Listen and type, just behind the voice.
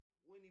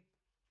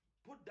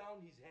put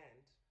down his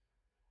hand,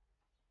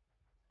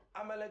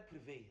 Amalek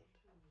prevailed.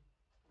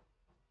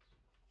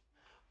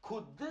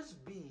 Could this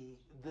be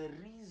the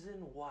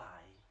reason why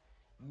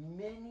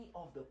many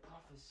of the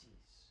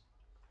prophecies,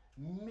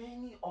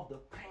 many of the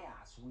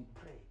prayers we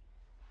pray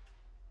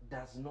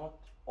does not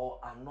or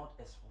are not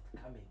as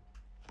forthcoming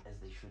as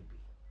they should be?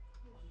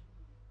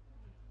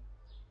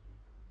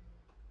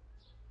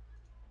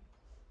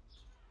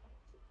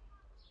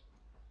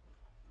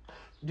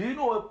 Do you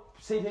know what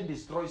Satan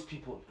destroys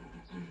people?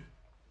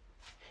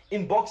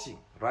 In boxing,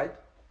 right?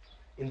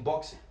 In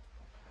boxing,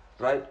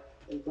 right?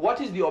 What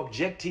is the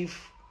objective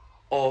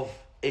of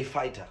a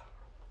fighter?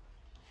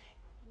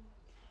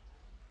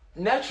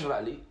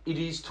 Naturally, it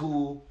is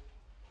to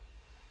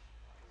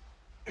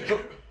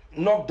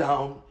knock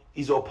down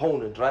his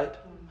opponent, right?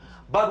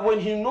 But when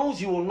he knows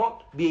he will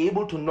not be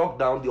able to knock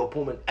down the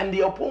opponent, and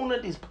the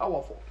opponent is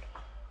powerful,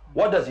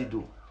 what does he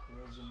do?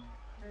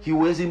 He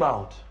wears him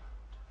out.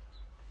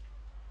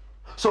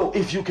 So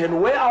if you can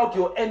wear out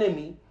your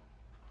enemy,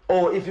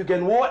 or if you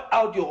can wear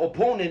out your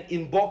opponent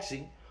in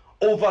boxing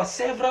over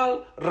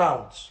several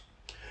rounds,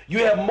 you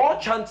have more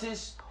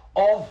chances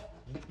of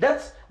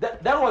that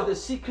was the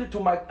secret to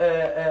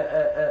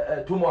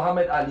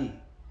Muhammad Ali.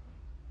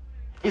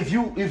 If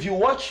you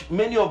watch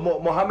many of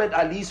Muhammad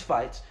Ali's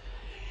fights,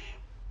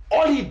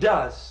 all he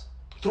does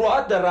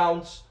throughout the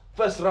rounds,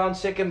 first round,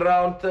 second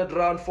round, third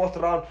round, fourth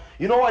round,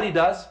 you know what he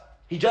does?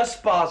 He just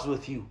spars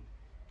with you.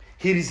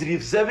 He is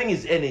reserving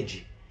his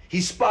energy. He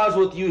spars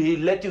with you. He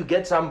let you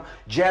get some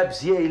jabs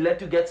here. He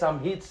let you get some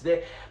hits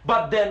there.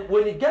 But then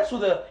when it gets to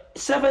the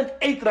seventh,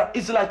 eighth round,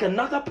 it's like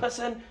another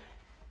person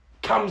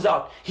comes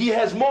out. He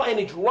has more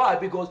energy. Why?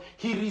 Because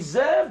he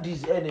reserved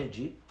his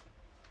energy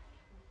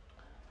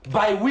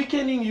by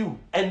weakening you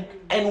and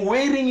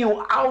wearing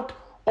you out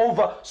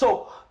over.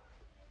 So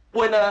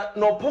when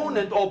an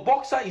opponent or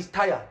boxer is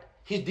tired,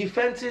 his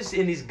defenses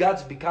and his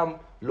guards become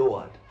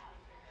lowered.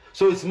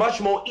 So it's much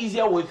more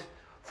easier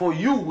for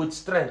you with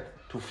strength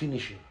to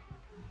finish him.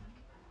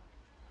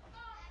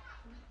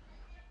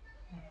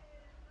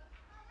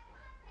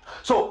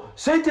 So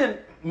Satan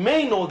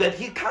may know that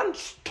he can't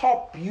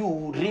stop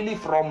you really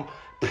from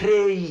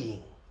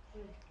praying.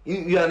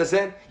 You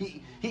understand?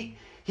 He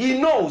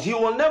knows he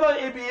will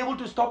never be able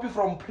to stop you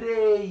from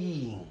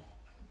praying.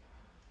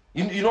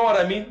 You know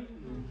what I mean?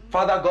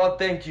 Father God,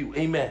 thank you.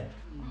 Amen.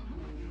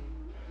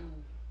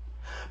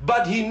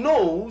 But he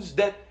knows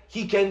that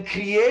he can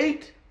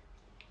create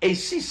a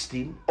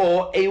system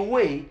or a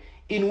way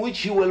in which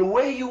he will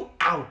wear you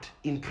out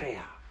in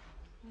prayer,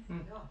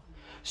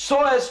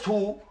 so as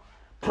to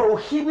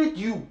prohibit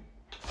you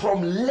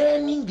from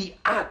learning the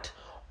art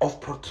of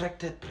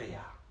protracted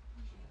prayer.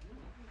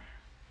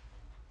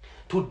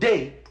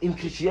 Today in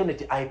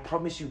Christianity, I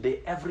promise you,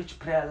 the average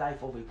prayer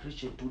life of a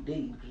Christian today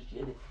in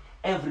Christianity,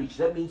 average,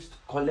 that means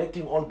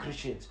collecting all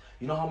Christians,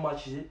 you know how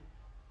much is it?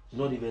 It's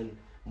not even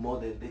more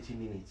than 30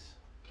 minutes.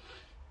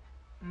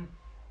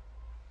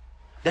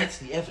 That's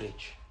the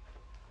average.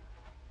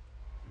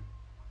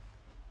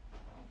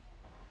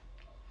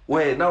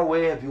 Where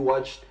have you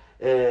watched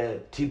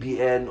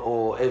TBN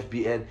or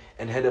FBN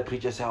and had a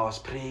preacher say, I was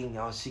praying,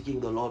 I was seeking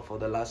the Lord for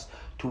the last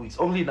 2 weeks?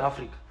 Only in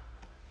Africa.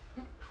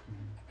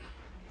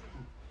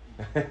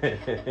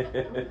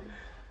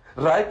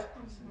 Right?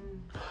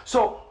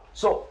 So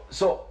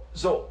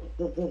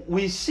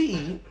we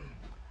see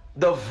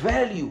the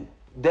value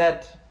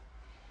that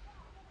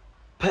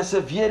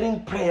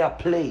persevering prayer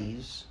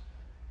plays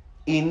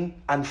in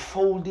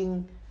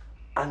unfolding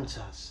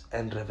answers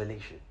and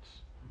revelations.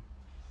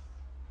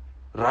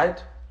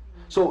 Right?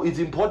 So it's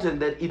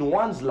important that in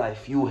one's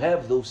life you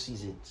have those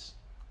seasons.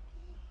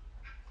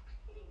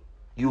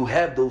 You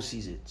have those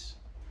seasons.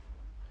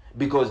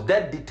 Because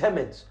that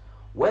determines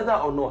whether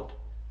or not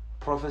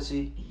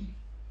prophecy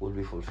will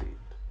be fulfilled.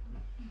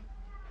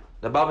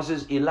 The Bible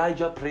says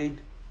Elijah prayed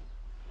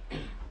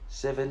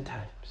 7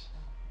 times.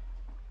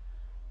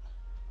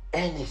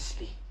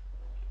 Earnestly,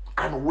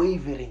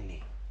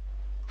 unwaveringly,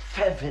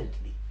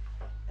 fervently.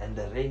 And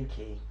the rain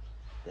came,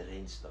 the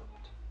rain stopped.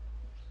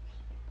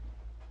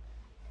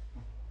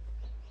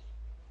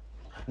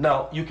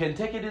 Now, you can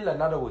take it in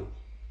another way.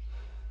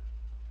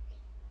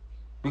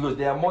 Because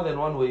there are more than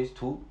one ways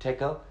to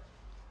tackle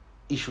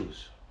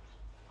issues.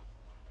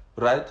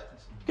 Right?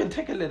 You can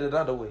tackle it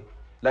another way.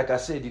 Like I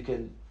said, you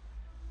can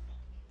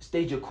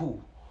stage a coup.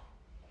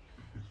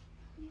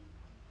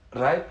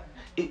 Right?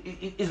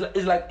 It's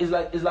like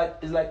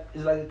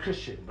a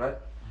Christian, right?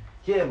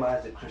 Here am I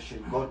as a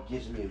Christian. God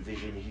gives me a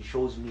vision. He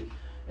shows me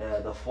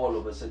the fall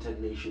of a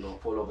certain nation, or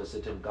fall of a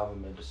certain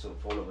government, or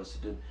fall of a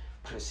certain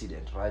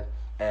president, right?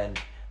 And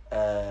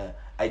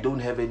I don't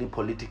have any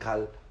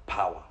political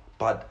power,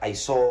 but I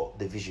saw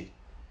the vision.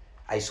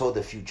 I saw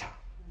the future.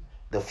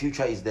 The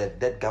future is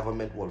that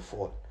government will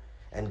fall,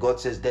 and God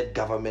says that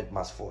government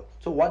must fall.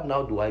 So what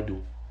now do I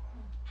do?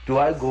 Do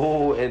I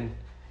go and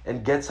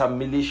get some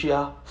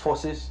militia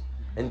forces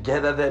and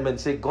gather them and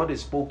say, God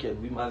has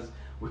spoken, we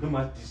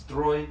must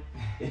destroy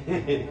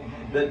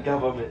that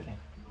government?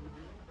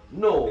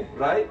 No,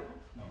 right?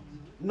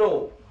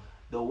 No.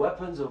 the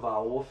weapons of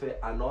our warfare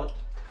are not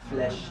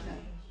fleshly,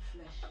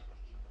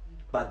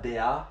 but they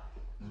are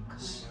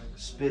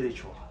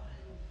spiritual,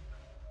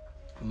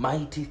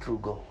 mighty through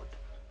God.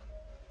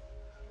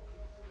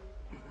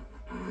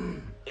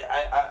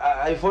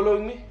 Are you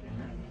following me?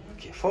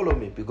 Okay, follow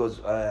me, because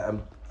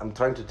I'm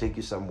trying to take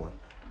you somewhere.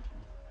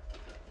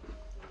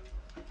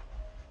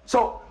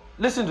 So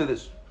listen to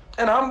this.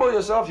 And humble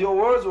yourself. Your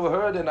words were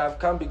heard, and I have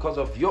come because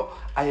of your.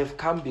 I have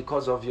come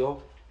because of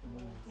your.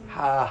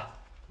 I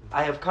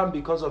have come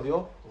because of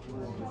your.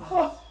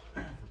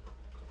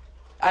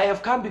 I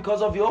have come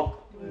because of your.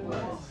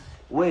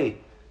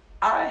 Wait.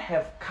 I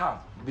have come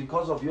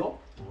because of your.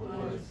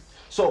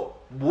 So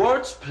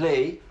words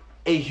play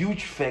a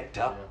huge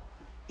factor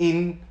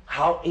in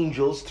how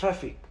angels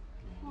traffic.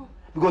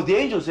 Because the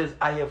angel says,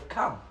 I have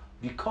come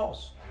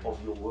because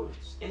of your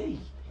words. Hey,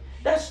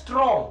 that's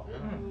strong.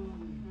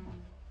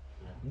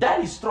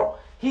 That is strong.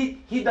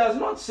 He does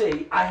not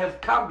say, I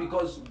have come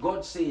because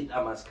God said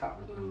I must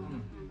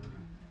come.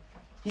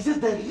 He says,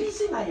 the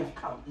reason I have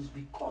come is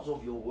because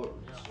of your words.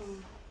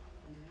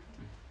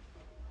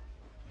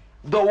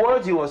 The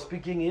words he was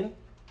speaking in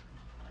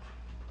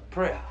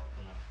prayer.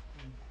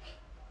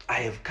 I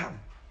have come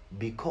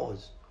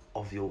because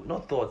of your,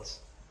 not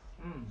thoughts,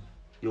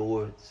 your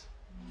words.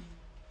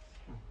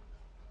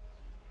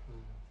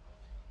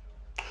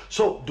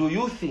 So, do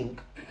you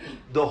think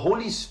the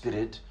Holy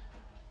Spirit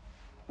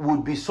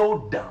would be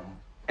so dumb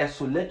as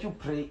to let you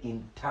pray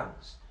in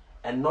tongues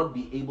and not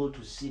be able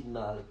to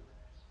signal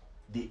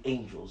the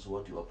angels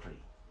what you are praying?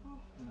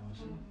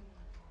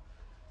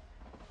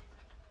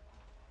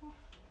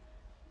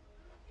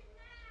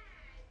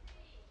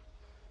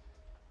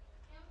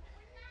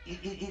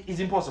 It's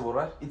impossible,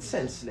 right? It's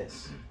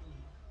senseless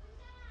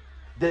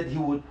that he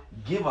would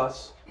give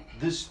us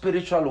this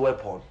spiritual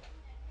weapon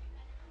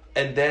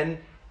and then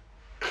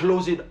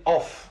close it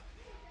off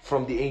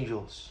from the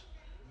angels.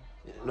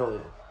 No,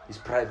 it's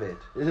private.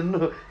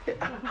 No.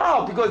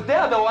 How? Because they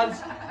are the ones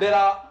that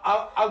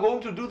are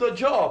going to do the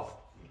job.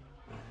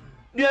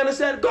 Do you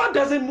understand? God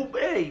doesn't move.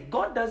 Hey,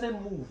 God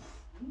doesn't move.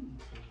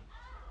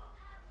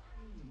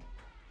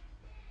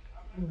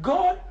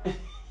 God.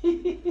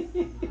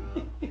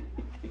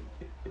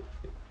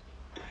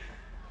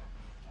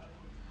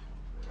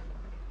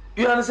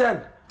 You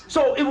understand?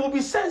 So it will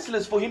be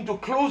senseless for him to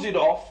close it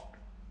off.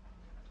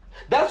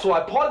 That's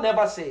why Paul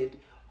never said,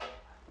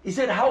 he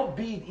said, how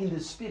big in the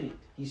spirit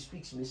he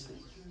speaks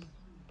mysteries.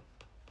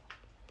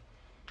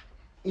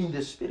 In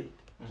the spirit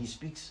he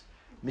speaks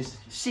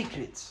mysteries,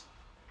 secrets,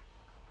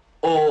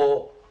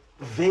 or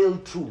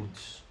veiled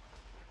truths.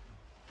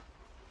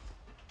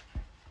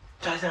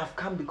 Just have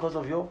come because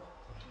of your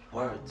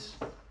words.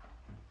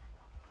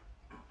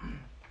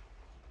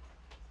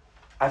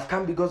 I've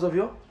come because of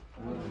your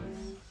words.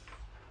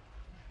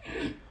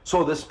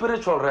 So the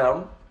spiritual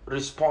realm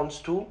responds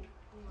to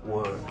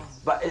words.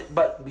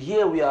 But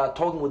here we are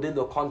talking within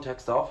the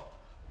context of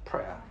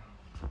prayer.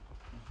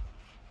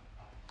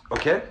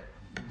 Okay?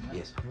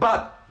 Yes.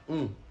 But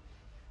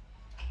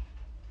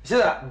see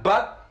that?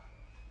 But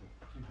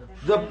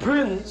the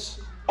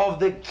prince of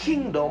the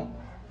kingdom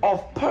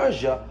of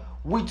Persia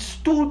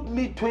withstood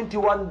me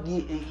 21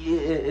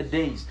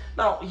 days.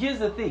 Now here's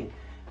the thing.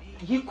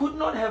 He could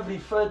not have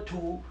referred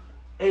to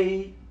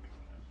a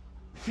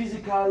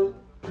physical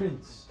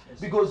prince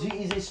because he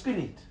is a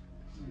spirit.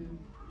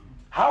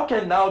 How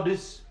can now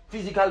this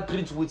physical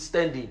prince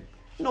withstand him?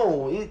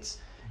 No,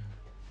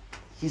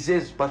 he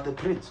says, but the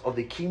prince of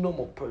the kingdom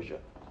of Persia.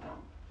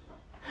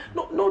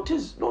 No,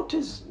 notice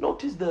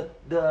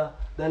the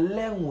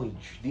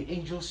language the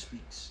angel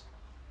speaks.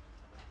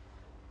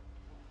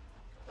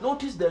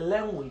 Notice the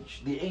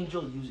language the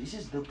angel uses. He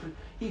says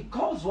he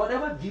calls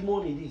whatever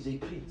demon it is a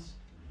prince.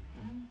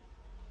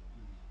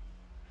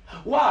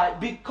 Why?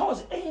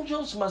 Because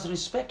angels must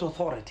respect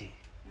authority.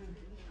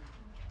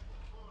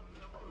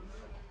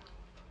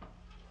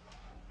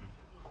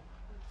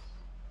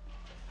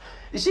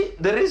 You see,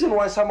 the reason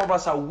why some of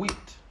us are weak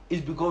is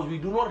because we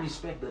do not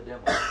respect the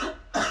devil.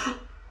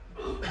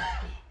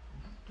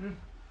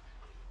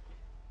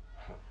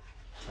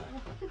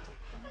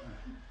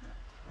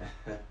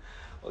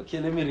 Okay,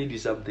 let me read you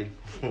something.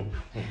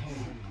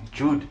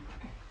 Jude.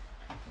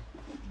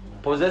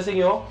 Possessing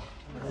your?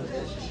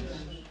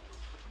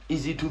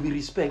 Is it to be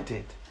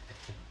respected?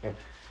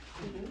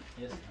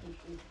 Yes.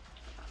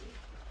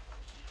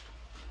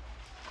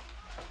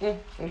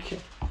 Okay.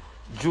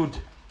 Jude.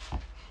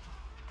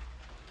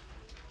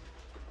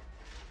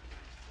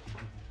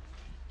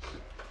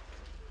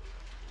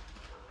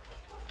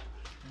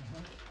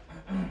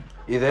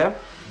 You there?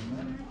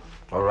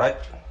 All right.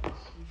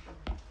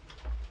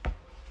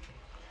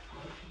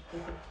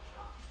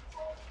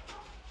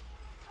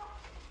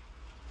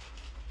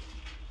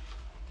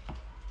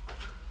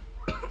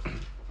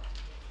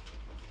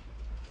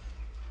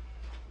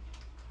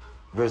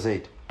 Verse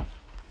 8.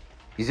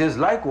 He says,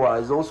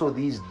 likewise also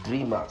these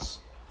dreamers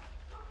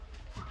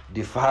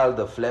defile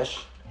the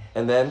flesh,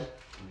 and then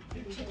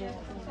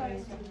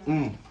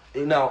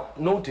now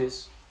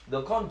notice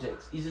the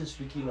context isn't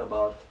speaking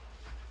about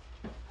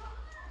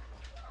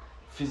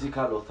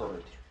physical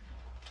authority.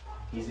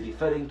 He's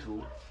referring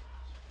to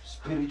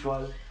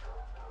spiritual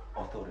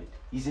authority.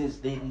 He says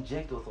they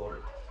reject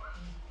authority.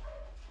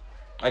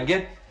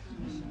 Again,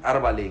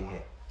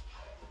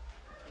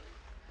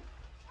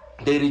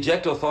 they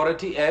reject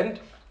authority and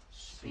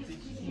speak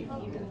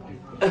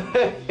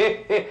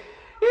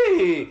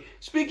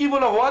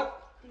evil of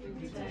what?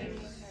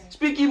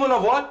 Speak evil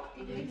of what?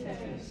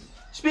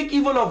 Speak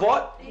evil of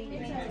what?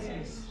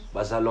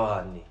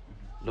 Bazalohani.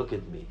 Look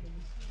at me.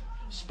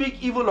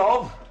 Speak evil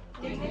of?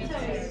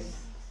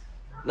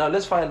 Now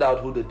let's find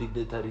out who the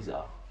dignitaries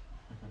are.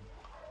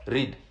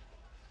 Read.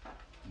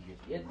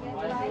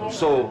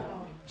 So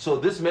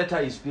this matter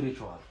is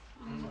spiritual.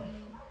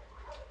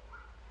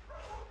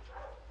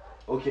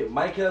 Okay,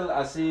 Michael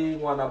Asi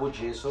Wanabo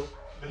Jesu.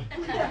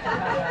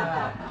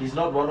 He's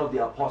not one of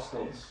the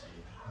apostles.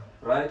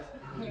 Right?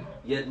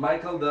 Yet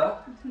Michael the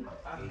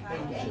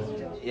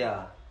Archangel.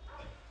 Yeah.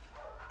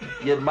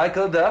 Yet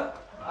Michael the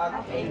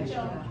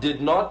Archangel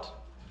did not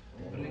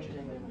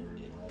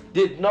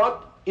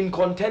in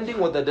contending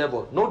with the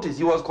devil. Notice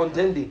he was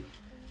contending.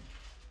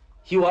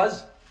 He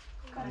was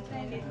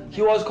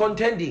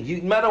contending.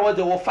 In matter what,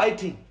 they were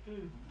fighting.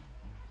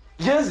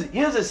 Here's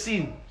a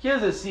scene.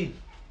 Here's a scene.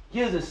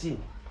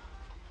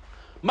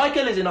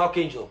 Michael is an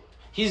archangel.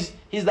 He's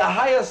the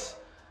highest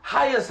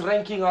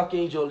ranking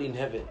archangel in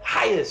heaven.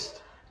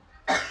 Highest.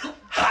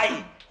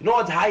 High. You know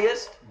what's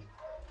highest?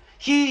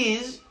 He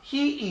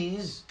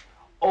is,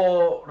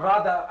 or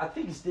rather, I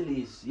think he still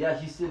is. Yeah,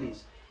 he still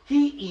is.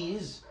 He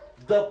is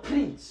the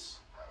prince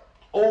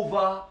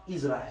over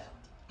Israel.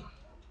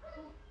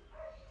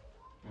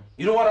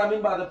 You know what I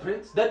mean by the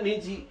prince? That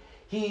means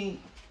he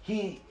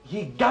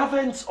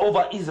governs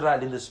over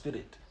Israel in the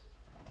spirit.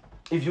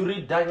 If you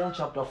read Daniel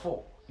chapter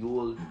 4,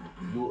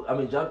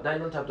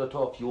 Daniel chapter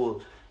 12, you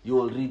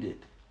will read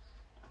it.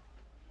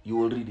 You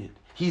will read it.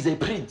 He's a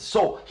prince.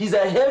 So he's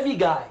a heavy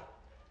guy.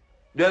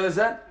 Do you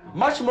understand?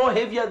 Much more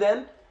heavier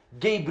than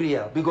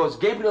Gabriel, because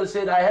Gabriel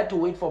said, I had to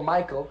wait for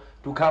Michael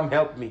to come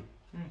help me.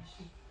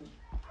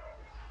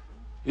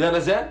 You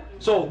understand?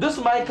 So this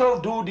Michael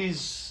dude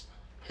is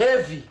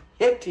heavy,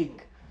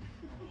 hectic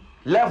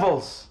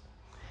levels.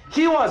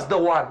 He was the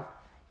one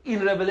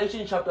in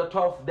Revelation chapter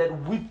 12 that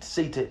whipped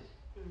Satan.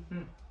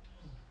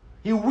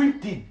 He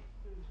whipped him.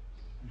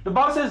 The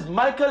Bible says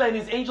Michael and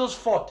his angels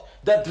fought.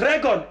 The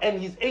dragon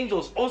and his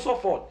angels also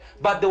fought.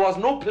 But there was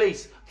no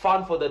place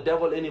found for the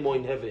devil anymore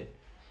in heaven.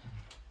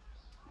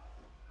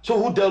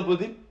 So who dealt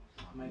with him?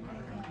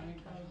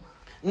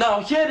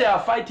 Now here they are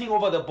fighting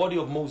over the body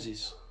of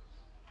Moses.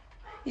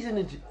 Isn't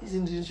it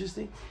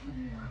interesting?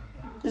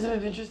 Isn't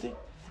it interesting?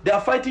 They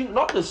are fighting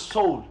not the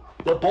soul,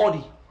 the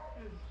body.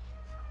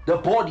 The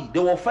body. They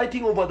were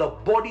fighting over the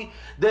body.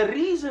 The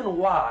reason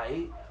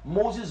why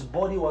Moses'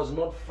 body was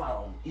not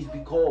found is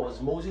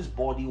because Moses'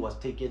 body was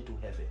taken to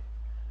heaven.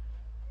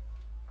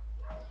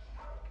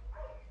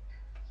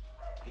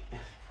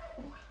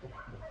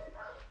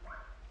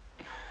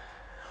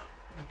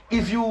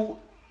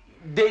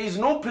 There is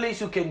no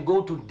place you can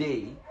go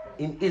today.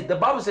 The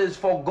Bible says,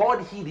 for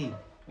God hid him.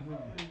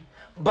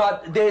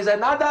 But there is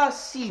another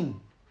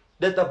scene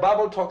that the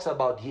Bible talks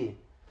about here.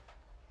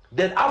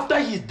 That after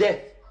his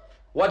death,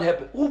 what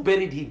happened? Who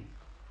buried him?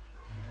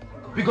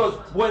 Because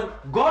when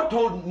God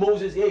told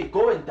Moses, hey,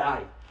 go and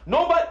die,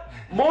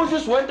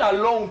 Moses went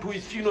alone to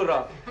his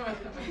funeral.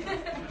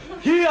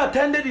 He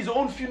attended his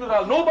own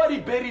funeral. Nobody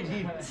buried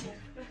him.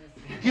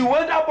 He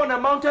went up on a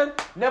mountain,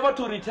 never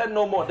to return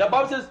no more. The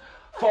Bible says,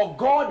 for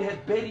God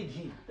had buried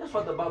him. That's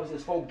what the Bible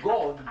says. For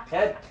God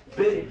had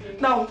buried him.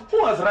 Now,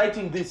 who was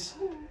writing this?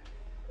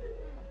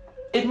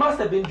 It must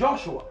have been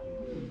Joshua.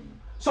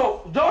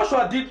 So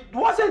Joshua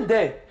wasn't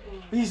there.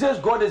 He says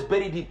God has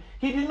buried him.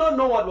 He did not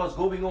know what was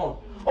going on.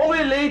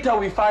 Only later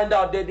we find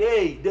out that,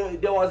 hey,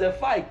 there was a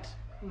fight.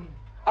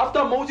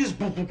 After Moses,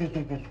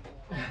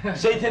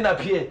 Satan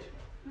appeared.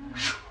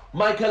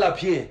 Michael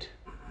appeared.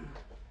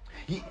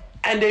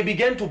 And they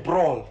began to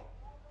brawl.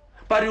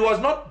 But he was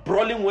not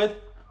brawling with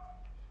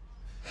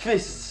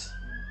fists.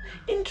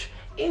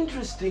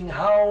 Interesting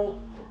how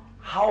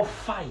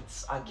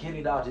fights are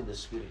carried out in the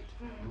spirit.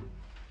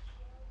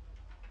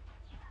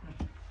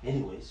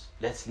 Anyways,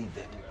 let's leave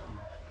that.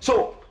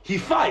 So he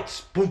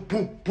fights. Boom,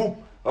 boom,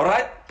 boom. All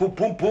right? Boom,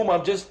 boom, boom.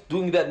 I'm just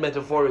doing that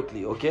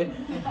metaphorically, okay?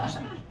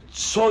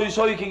 So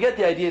you can get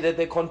the idea that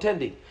they're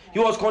contending. He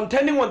was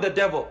contending with the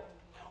devil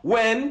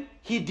when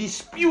he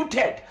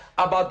disputed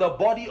about the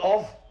body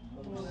of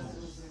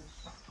Moses.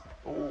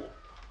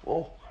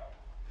 Oh.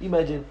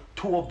 Imagine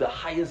two of the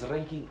highest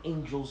ranking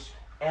angels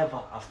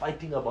ever are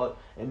fighting about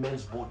a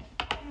man's body.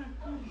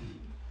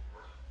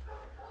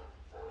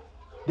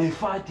 They're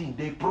fighting,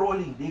 they're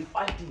brawling, they're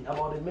fighting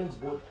about a man's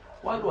body.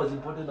 What was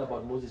important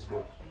about Moses'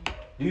 body?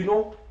 Do you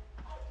know?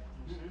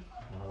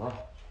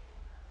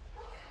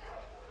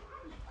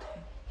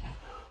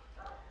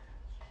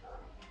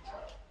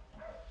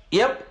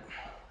 Yep.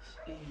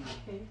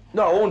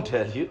 No, I won't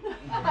tell you.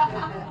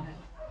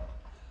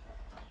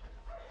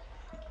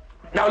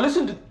 Now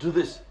listen to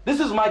this. This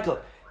is Michael.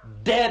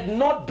 Dared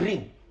not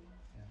bring.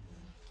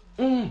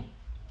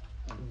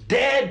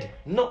 dared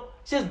not.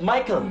 He says,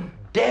 Michael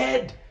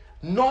dared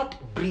not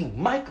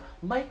bring.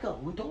 Michael,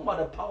 we're talking about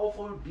a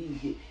powerful being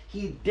here.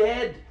 He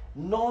dared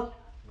not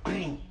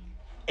bring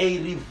a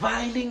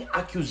reviling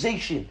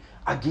accusation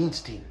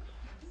against him.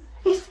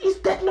 Is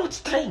that not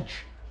strange?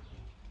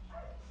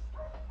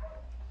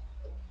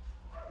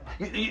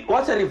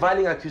 What's a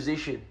reviling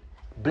accusation?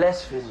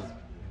 Blasphemy.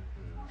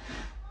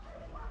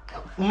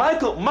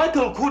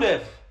 Michael could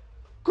have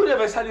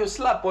said you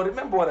slap, but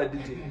remember what I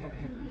did to you.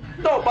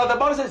 No, but the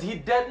Bible says he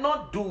did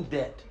not do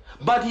that.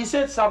 But he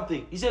said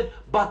something. He said,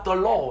 but the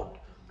Lord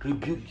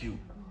rebuked you.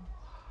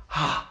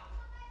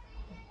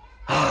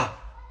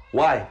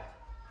 Why?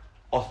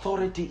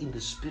 Authority in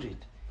the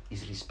spirit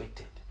is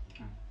respected.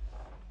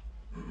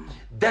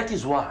 That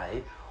is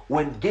why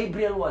when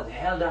Gabriel was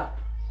held up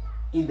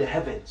in the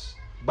heavens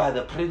by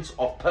the prince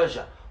of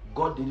Persia,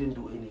 God didn't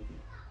do anything.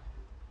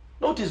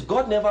 Notice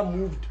God never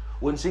moved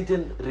when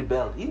Satan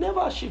rebelled. He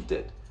never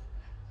shifted.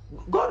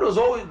 God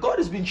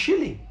has been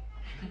chilling.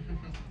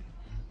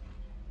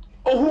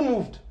 Oh, who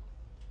moved?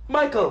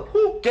 Michael.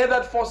 Who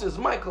gathered forces?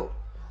 Michael.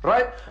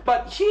 Right?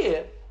 But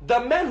here, the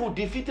man who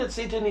defeated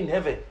Satan in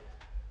heaven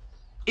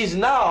is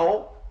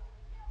now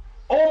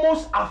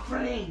almost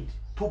afraid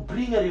to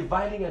bring a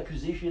reviling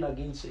accusation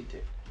against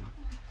Satan.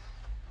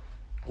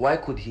 Why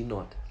could he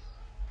not?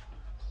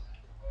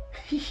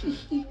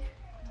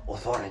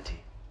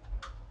 Authority.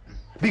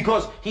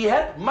 Because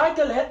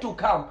Michael had to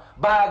come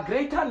by a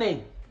greater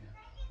name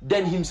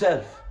than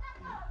himself.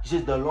 He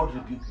says, the Lord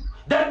rebuke you.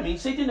 That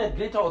means Satan had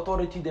greater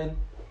authority than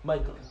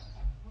Michael.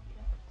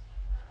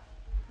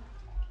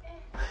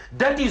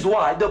 That is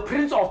why the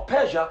prince of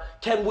Persia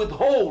can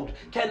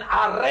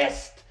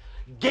arrest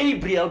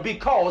Gabriel,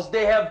 because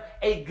they have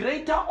a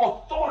greater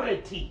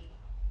authority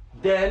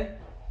than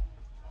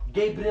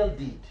Gabriel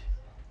did.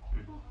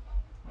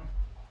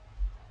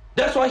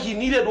 That's why he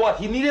needed what?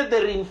 He needed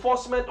the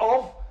reinforcement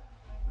of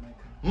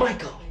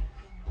Michael.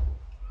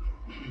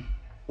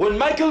 When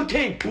Michael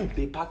came, boom,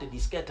 they parted, he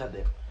scattered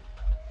them.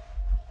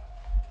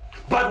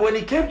 But when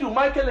he came to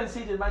Michael and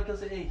Satan, Michael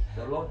said, hey,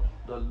 the Lord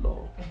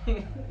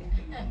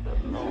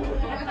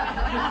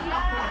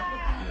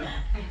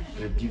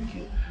rebuke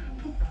you.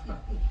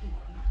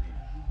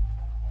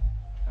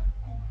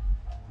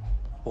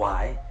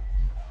 Why?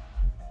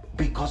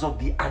 Because of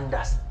the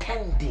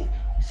understanding.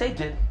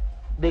 Satan,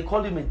 they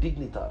call him a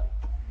dignitary.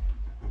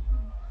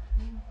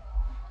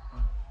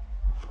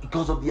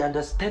 Because of the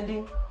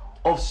understanding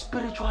of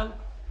spiritual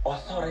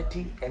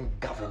authority and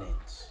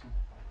governance.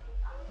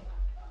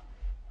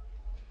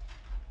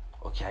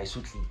 Okay, I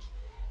should click.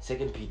 2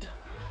 Peter.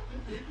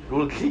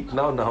 We'll click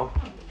now.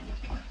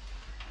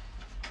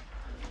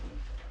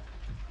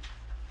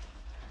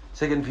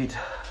 2 Peter.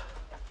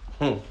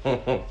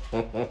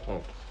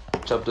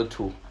 Chapter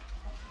 2.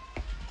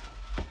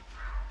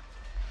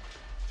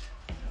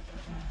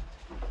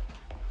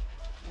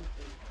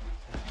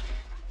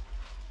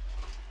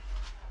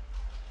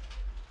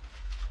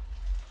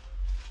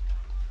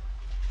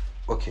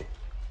 Okay.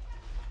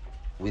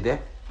 We there?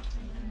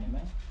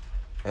 Amen.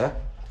 Yeah?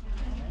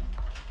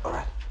 All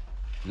right.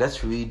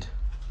 Let's read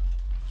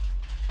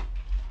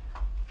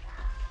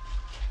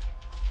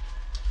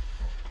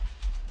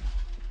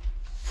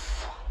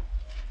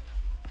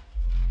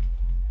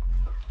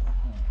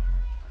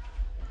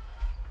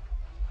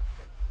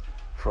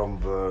from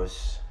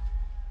verse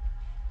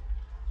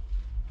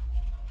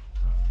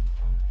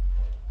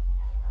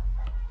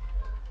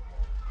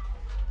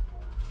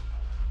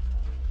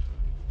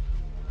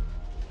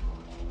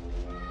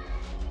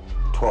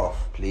 12,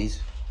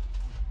 please.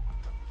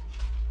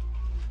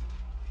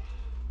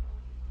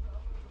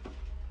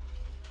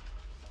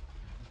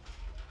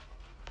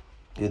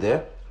 You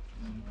there?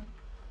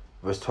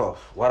 Verse 12.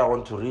 What I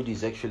want to read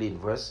is actually in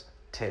verse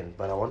 10,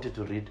 but I wanted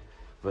to read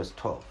verse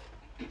 12.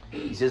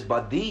 He says,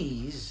 but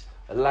these,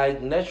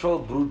 like natural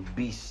brute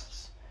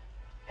beasts,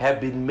 have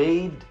been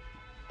made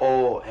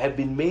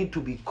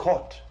to be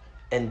caught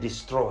and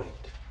destroyed.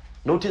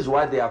 Notice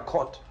why they are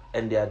caught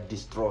and they are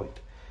destroyed.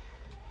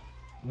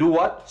 Do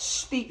what?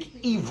 Speak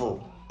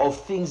evil of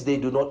things they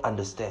do not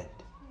understand.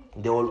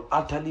 They will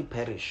utterly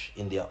perish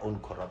in their own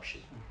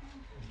corruption.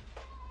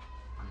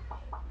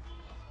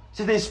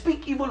 So they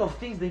speak evil of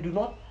things they do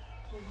not.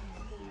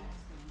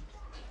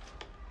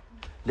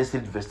 Let's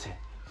read verse 10.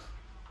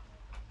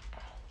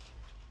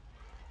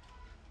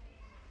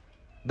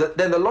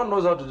 Then the Lord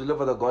knows how to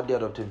deliver the godly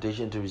out of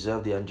temptation, to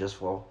reserve the unjust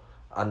for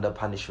under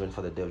punishment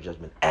for the day of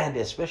judgment, and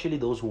especially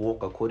those who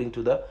walk according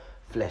to the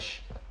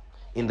flesh,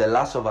 in the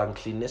lust of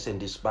uncleanness, and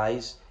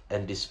despise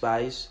and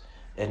despise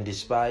and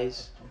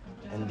despise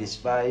and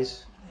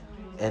despise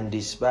and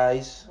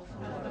despise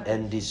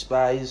and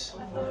despise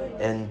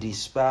and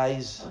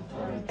despise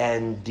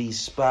and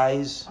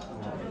despise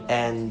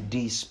and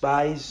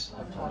despise.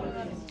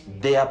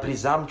 They are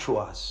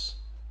presumptuous.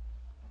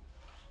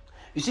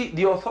 You see,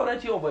 the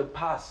authority of a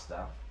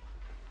pastor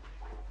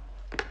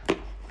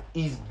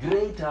is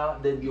greater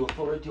than the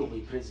authority of a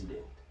president.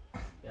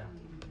 Yeah.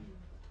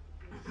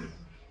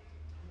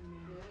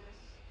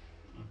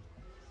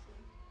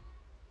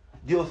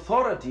 the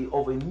authority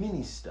of a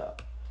minister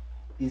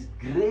is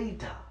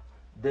greater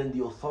than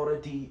the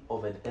authority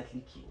of an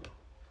earthly king.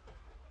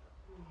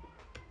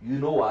 You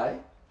know why?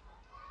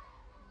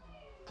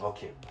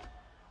 Okay.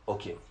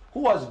 Who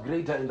was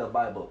greater in the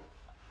Bible?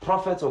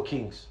 Prophets or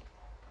kings?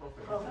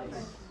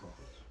 Prophets.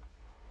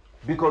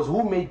 Because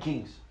who made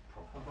kings?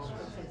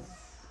 Prophets.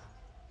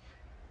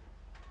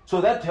 So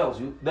that tells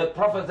you that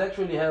prophets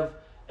actually have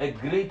a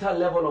greater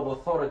level of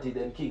authority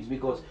than kings,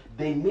 because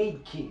they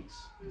made kings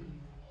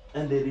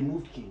and they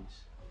removed kings.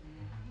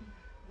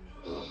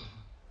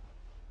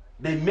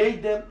 They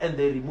made them and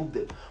they removed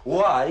them.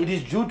 Why? It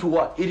is due to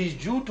what? It is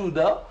due to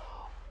the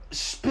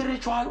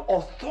spiritual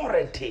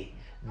authority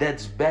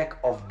that's back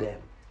of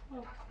them.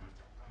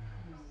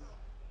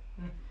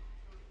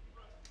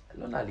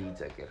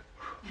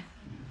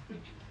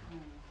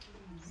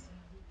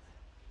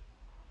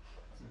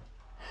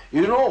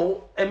 You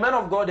know, a man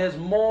of God has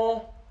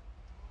more.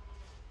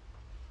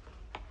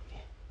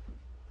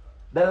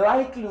 The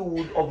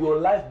likelihood of your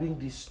life being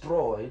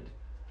destroyed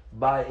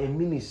by a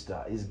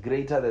minister is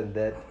greater than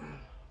that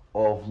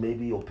of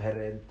maybe your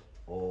parent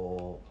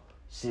or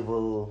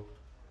civil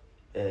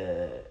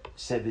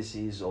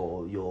services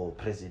or your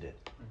president.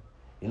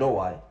 You know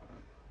why?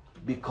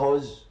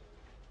 Because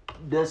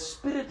the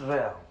spirit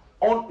realm,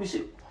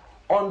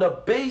 on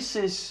the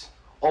basis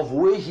of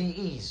where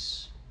he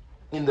is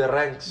in the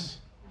ranks,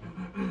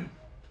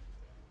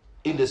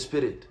 in the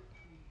spirit,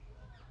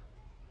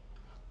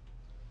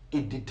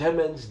 it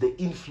determines the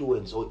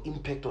influence or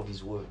impact of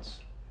his words.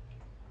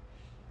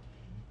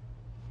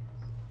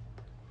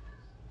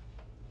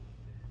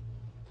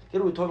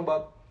 Here we're talking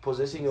about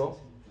possessing your.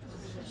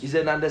 Is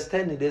an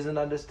understanding. There's an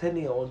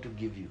understanding I want to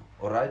give you.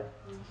 All right.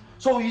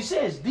 So he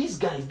says these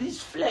guys,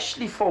 these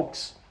fleshly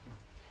folks,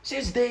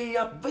 says they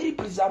are very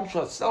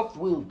presumptuous,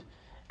 self-willed,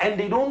 and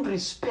they don't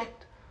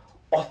respect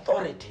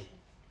authority.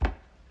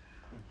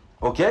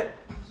 Okay.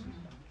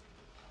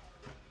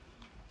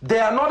 They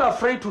are not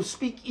afraid to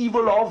speak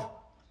evil of.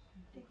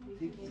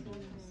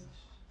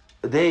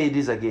 There it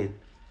is again.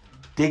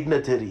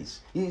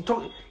 Dignitaries. He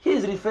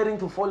is referring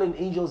to fallen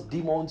angels,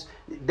 demons.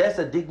 That's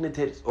the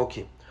dignitaries.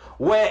 Okay.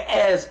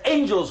 Whereas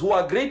angels who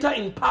are greater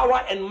in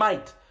power and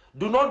might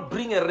do not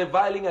bring a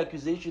reviling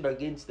accusation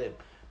against them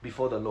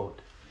before the Lord.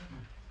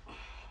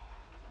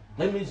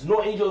 That means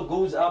no angel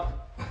goes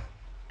up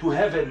to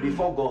heaven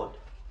before God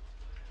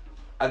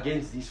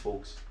against these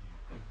folks.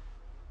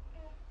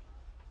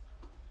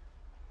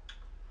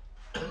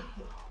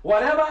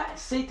 Whatever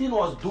Satan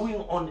was doing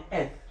on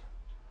earth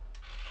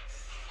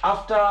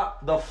after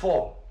the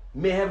fall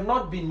may have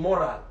not been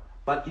moral,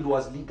 but it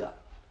was legal.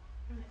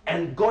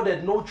 And God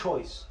had no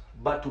choice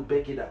but to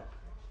back it up.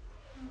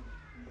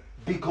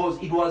 Because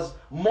it was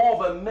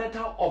more of a matter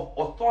of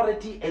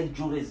authority and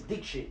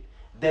jurisdiction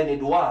than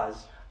it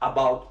was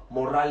about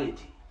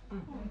morality.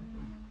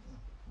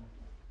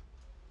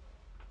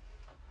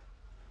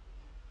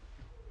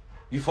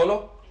 You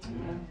follow?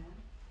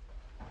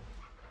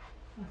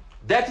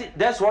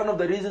 That's one of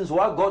the reasons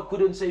why God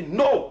couldn't say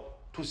no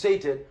to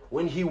Satan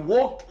when he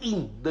walked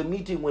in the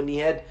meeting when he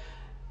had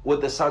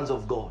with the sons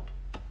of God.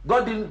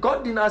 God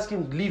didn't ask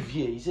him, live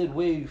here. He said,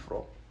 where are you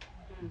from?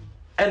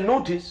 And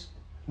notice.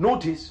 The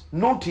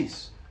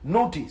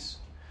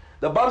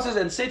Bible says,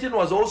 and Satan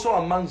was also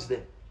amongst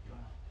them.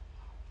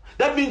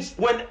 That means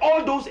when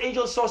all those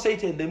angels saw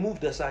Satan, they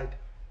moved aside.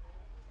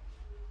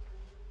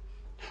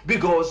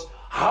 Because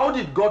how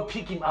did God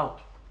pick him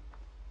out?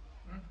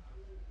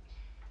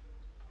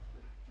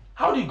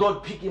 How did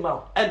God pick him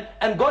out?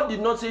 And God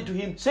did not say to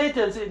him,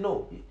 Satan said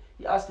no.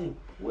 He asked him,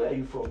 where are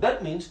you from?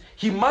 That means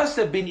he must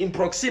have been in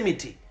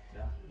proximity.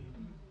 Yeah.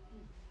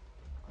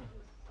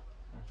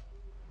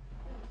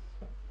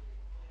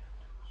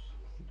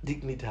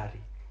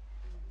 Dignitary.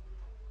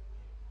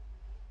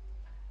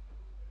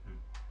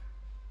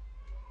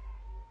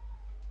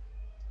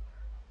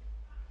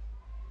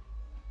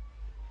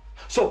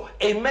 So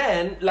a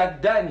man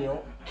like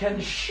Daniel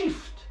can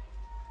shift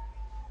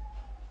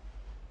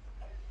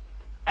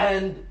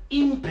and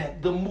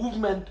impact the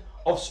movement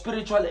of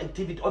spiritual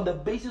activity on the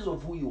basis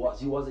of who he was.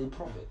 He was a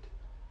prophet.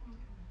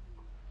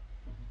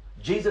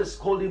 Jesus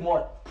called him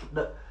what?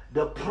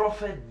 The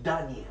prophet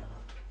Daniel.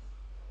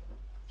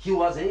 He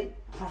was a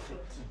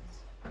prophet.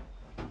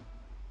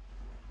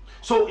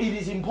 So it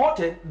is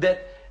important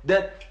that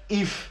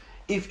if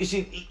you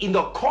see, in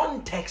the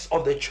context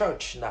of the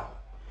church now,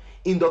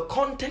 in the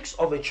context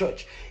of a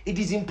church, it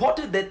is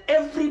important that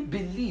every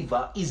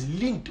believer is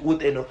linked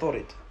with an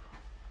authority.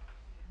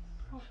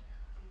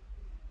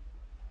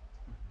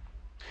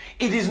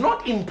 It is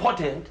not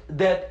important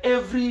that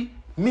every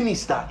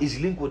minister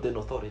is linked with an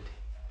authority.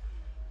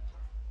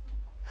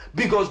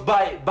 Because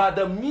by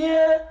the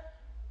mere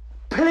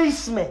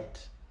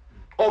placement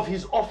of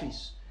his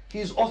office, he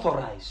is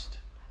authorized.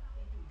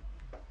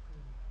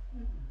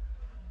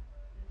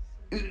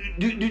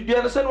 Do you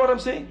understand what I'm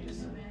saying?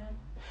 Yes.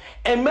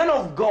 A man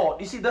of God,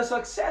 you see, the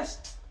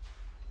success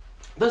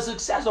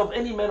of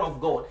any man of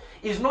God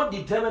is not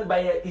determined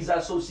by his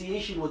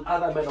association with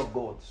other men of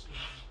God.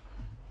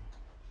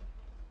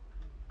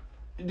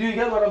 Do you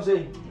get what I'm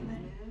saying?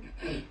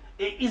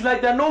 It's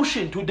like the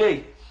notion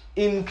today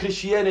in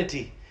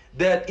Christianity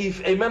that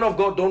if a man of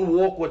God don't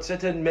walk with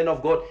certain men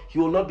of God, he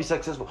will not be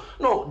successful.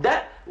 No,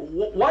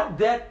 what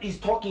that is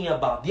talking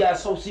about,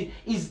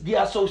 is the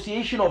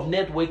association of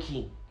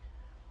networking.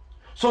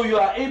 So you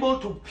are able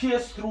to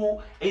pierce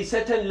through a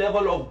certain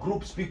level of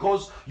groups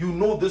because you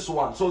know this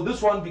one. So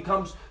this one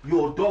becomes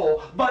your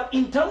door. But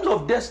in terms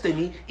of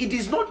destiny, it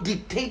is not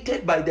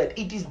dictated by that.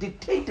 It is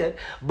dictated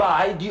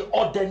by the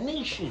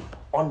ordination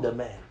on the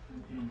man.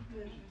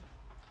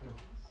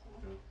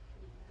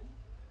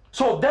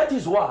 So that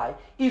is why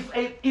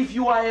if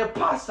you are a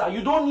pastor,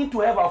 you don't need to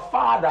have a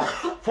father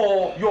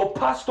for your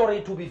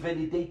pastorate to be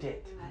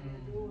validated.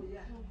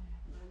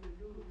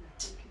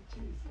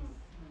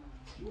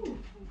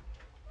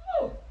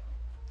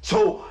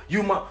 So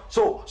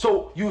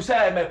you say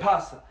I'm a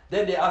pastor.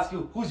 Then they ask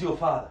you, who's your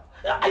father?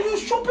 Are you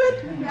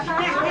stupid?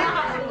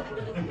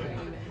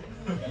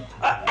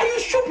 Are you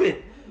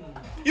stupid?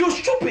 You're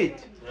stupid.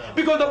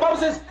 Because the Bible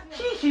says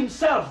he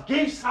himself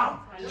gave some.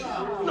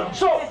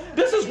 So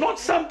this is not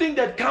something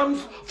that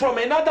comes from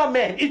another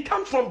man. It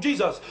comes from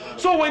Jesus.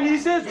 So when you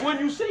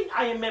say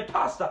I am a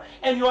pastor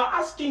and you are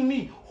asking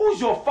me who's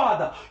your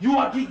father, you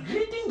are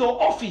degrading the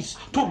office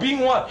to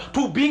being what?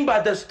 To being by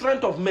the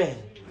strength of men.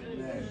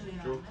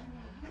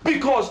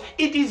 Because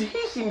it is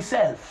he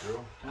himself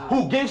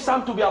who gave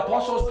some to be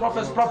apostles,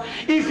 prophets, prophets.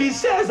 If he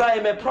says I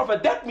am a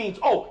prophet, that means,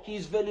 he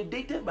is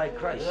validated by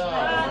Christ.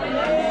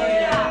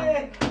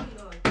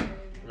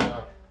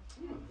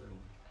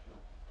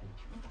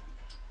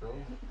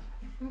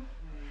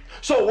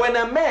 So when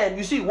a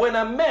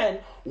man,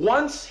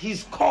 once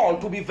he's called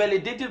to be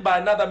validated by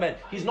another man,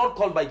 he's not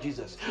called by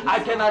Jesus.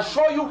 I can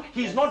assure you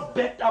he's not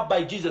backed up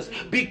by Jesus,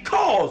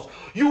 because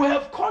you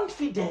have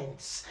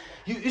confidence.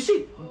 You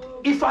see,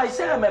 if I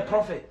say I'm a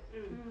prophet,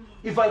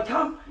 if I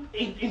come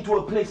into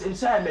a place and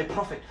say I'm a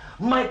prophet,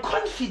 my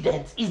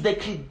confidence is the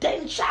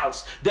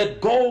credentials that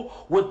go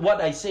with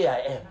what I say I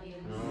am.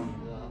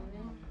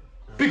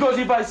 Because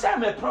if I say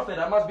I'm a prophet,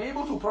 I must be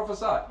able to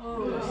prophesy.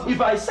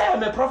 If I say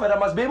I'm a prophet, I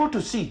must be able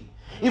to see.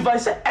 If I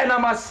say, and I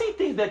must see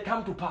things that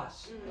come to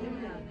pass.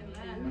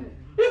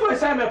 If I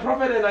say I'm a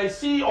prophet and I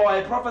see or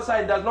I prophesy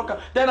and does not come,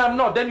 then I'm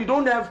not. Then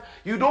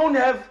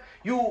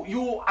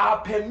you are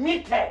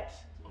permitted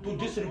to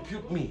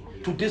disrepute me,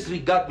 to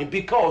disregard me,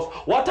 because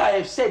what I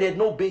have said had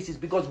no basis.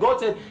 Because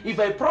God said, if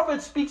a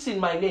prophet speaks in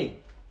my name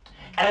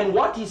and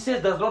what he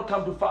says does not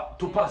come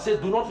to pass, says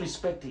do not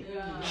respect him,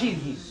 kill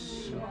him.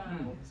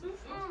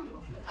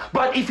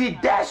 But if he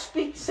does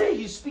speak, say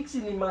he speaks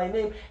in my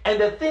name,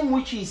 and the thing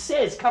which he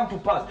says come to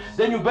pass,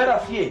 then you better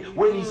fear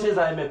when he says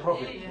I am a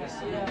prophet.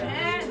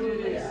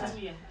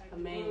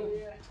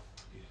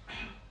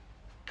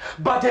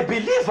 But a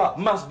believer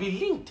must be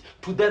linked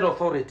to that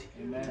authority.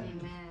 Amen.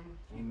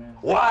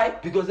 Why?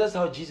 Because that's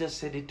how Jesus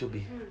said it to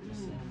be.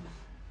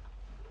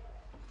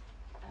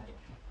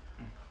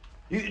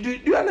 Do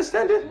you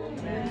understand it?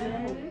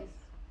 Amen.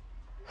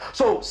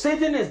 So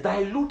Satan has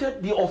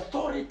diluted the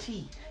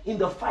authority in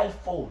the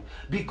fivefold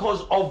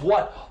because of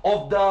what?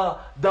 Of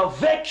the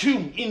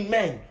vacuum in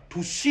man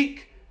to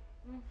seek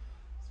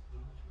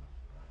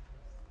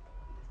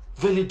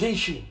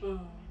validation.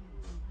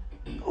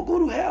 Oh, go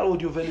to hell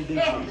with your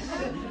validation.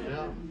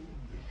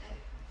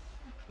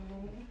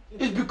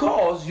 It's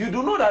because you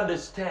do not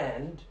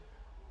understand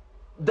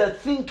the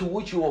thing to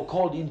which you are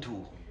called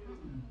into.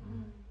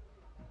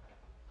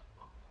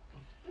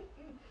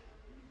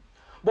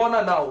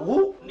 But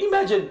now,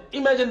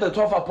 imagine the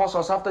 12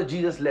 apostles after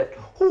Jesus left.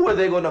 Who were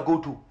they going to go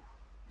to?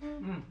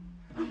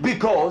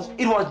 Because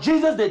it was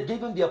Jesus that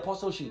gave them the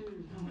apostleship.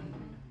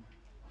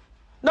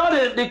 Now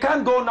they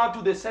can't go now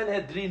to the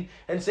Sanhedrin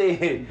and say,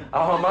 hey,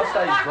 our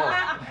master is gone.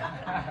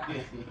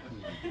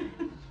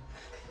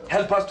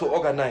 Help us to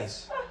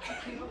organize.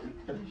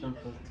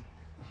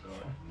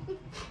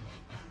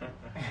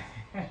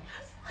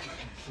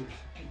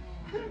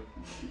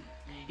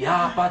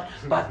 Yeah,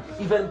 but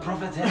even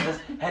prophets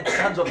had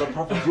sons of the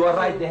prophets. You are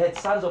right, they had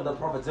sons of the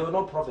prophets. They were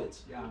not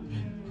prophets.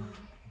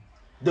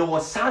 They were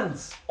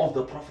sons of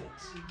the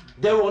prophets.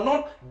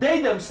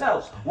 They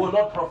themselves were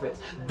not prophets.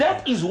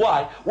 That is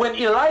why when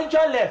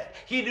Elijah left,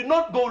 he did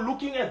not go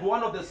looking at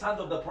one of the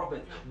sons of the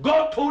prophets.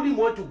 God told him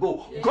where to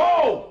go.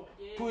 Go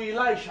to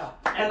Elisha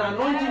and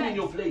anoint him in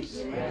your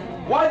place.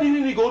 Why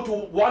didn't he go to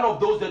one of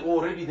those that were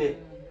already there?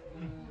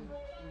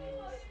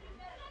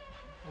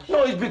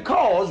 No, it's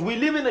because we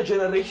live in a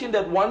generation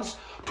that wants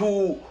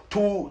to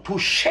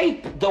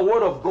shape the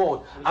word of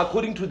God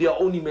according to their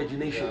own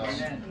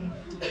imaginations.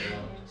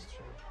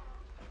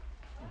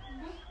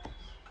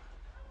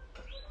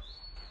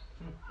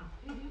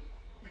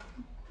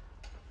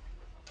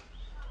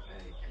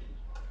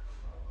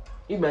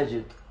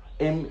 Imagine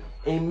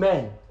a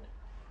man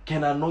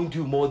can anoint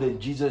you more than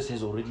Jesus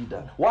has already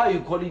done. Why are you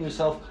calling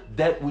yourself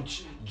that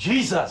which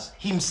Jesus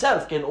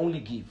himself can only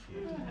give?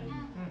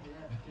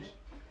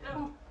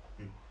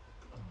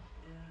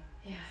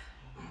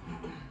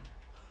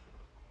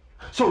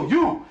 So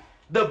you,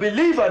 the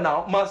believer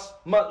now, must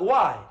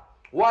why?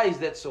 Why is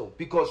that so?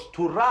 Because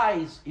to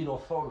rise in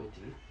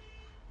authority,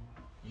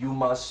 you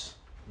must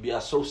be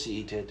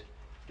associated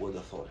with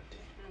authority.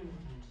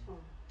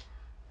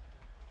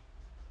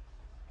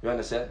 You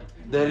understand?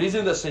 The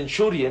reason the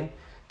centurion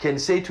can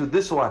say to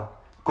this one,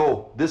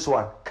 go, this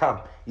one, come,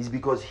 is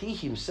because he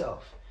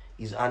himself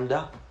is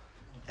under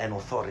an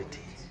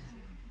authority.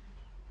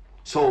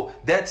 So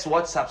that's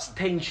what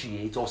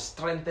substantiates or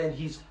strengthens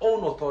his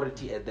own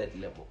authority at that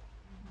level.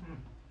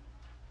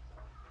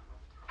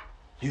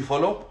 You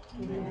follow?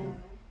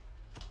 Amen.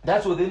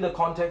 That's within the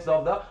context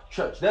of the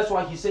church. That's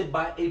why he said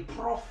by a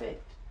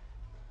prophet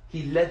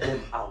he led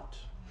them out.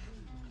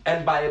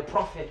 And by a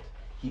prophet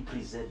he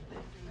preserved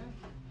them.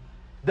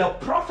 The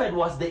prophet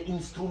was the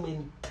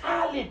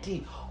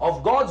instrumentality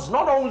of God's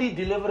not only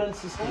deliverance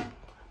system,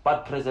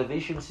 but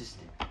preservation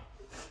system.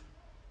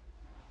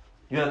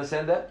 You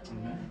understand that?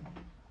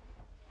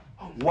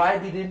 Mm-hmm. Why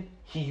didn't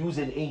he use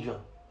an angel?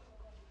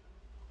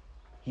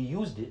 He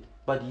used it,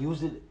 but he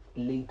used it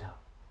later.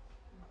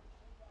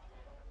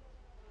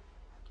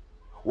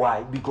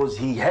 Why? Because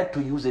he had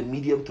to use a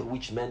medium through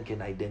which man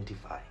can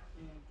identify.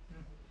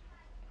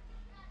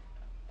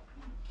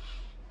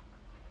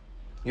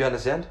 You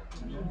understand?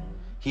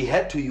 He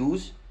had to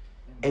use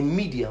a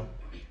medium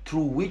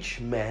through which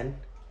man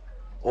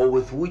or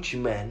with which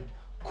man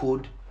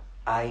could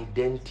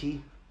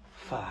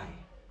identify.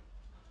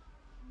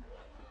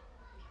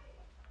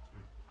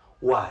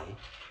 Why?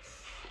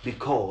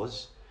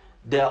 Because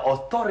the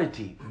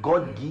authority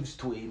God gives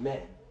to a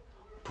man,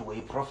 to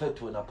a prophet,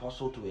 to an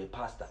apostle, to a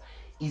pastor,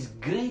 is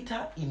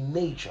greater in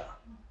nature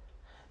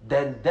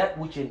than that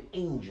which an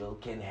angel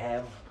can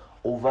have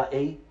over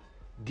a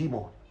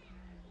demon.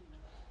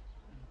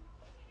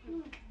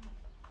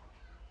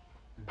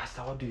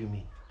 Pastor, what do you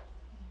mean?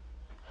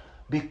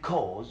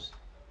 Because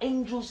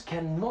angels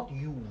cannot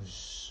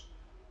use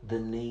the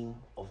name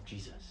of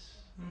Jesus.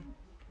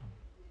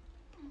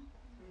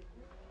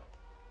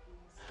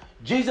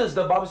 Jesus,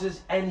 the Bible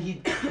says, and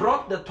he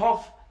brought the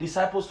 12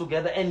 disciples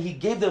together and he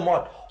gave them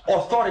what?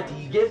 Authority.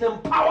 He gave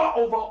them power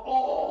over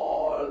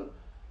all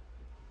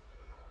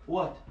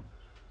what?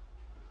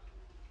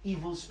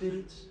 Evil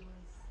spirits,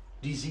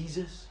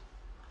 diseases,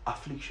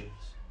 afflictions.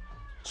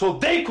 So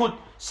they could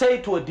say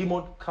to a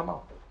demon, come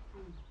out.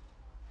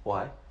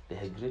 Why? They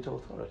had greater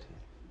authority.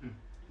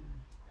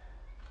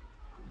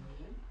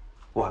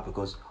 Why?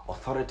 Because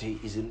authority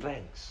is in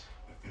ranks.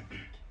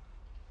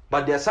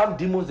 But there are some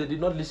demons that did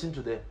not listen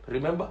to them.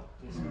 Remember?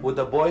 With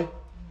the boy,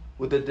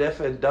 with the deaf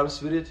and dumb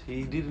spirit,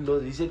 he didn't know.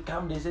 He said,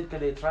 come. They said, can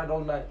they tried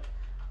all night?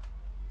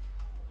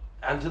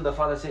 Until the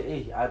father said,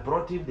 hey, I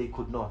brought him, they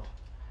could not.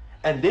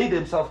 And they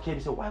themselves came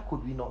and said, why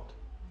could we not?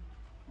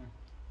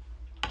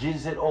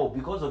 Jesus said, oh,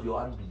 because of your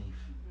unbelief.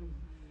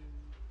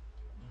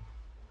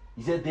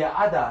 He said, there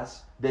are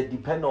others that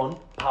depend on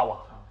power.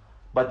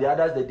 But there are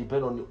others that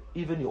depend on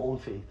even your own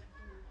faith.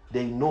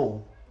 They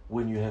know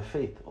when you have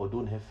faith or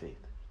don't have faith.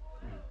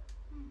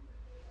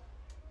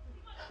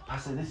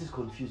 Pastor, this is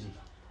confusing.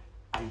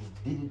 I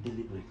did it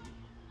deliberately.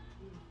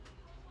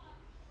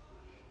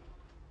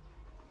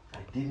 I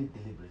did it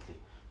deliberately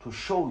to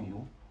show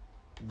you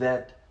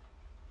that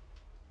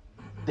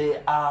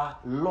there are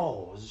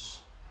laws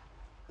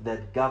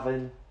that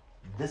govern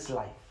this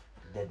life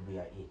that we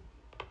are in.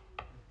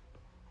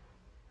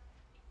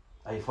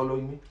 Are you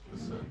following me?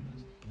 Yes, sir.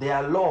 There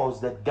are laws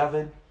that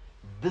govern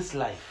this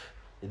life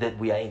that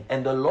we are in.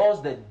 And the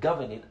laws that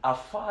govern it are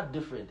far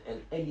different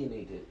and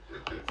alienated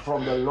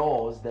from the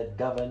laws that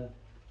govern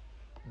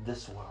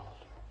this world.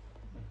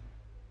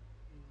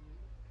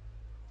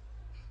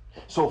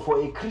 So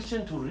for a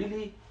Christian to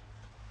really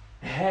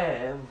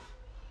have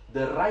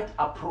the right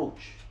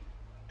approach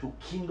to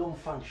kingdom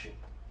function,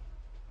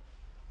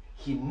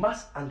 he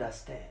must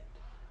understand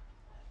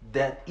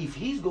that if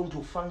he's going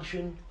to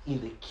function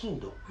in the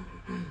kingdom,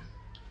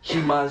 he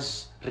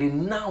must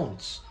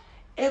renounce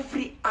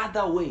every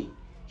other way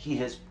he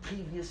has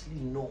previously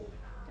known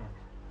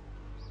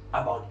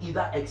about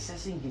either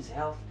accessing his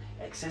health,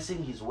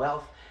 accessing his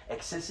wealth,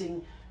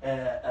 accessing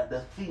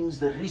the things,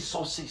 the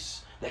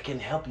resources that can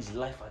help his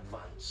life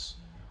advance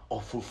or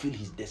fulfill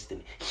his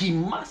destiny. He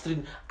must,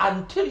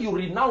 until you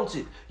renounce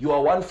it, you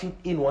are 1 foot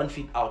in, 1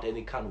 foot out, and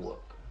it can't work.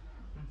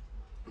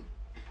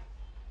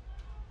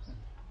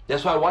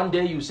 That's why one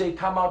day you say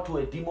come out to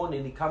a demon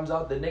and it comes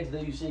out. The next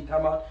day you say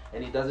come out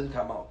and it doesn't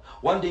come out.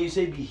 One day you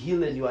say be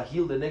healed and you are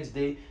healed. The next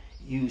day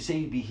you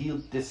say be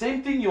healed. The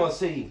same thing you are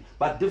saying,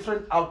 but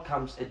different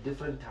outcomes at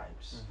different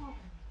times.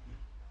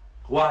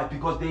 Why?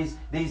 Because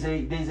there's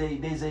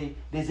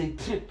a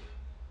trip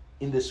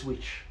in the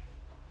switch.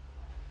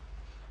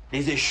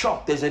 There's a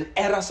shock. There's an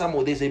error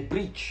somewhere. There's a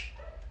breach.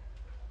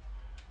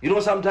 You know,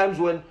 sometimes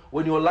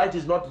when your light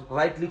is not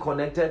rightly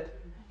connected,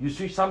 you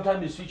switch.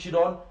 Sometimes you switch it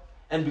on.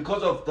 And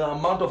because of the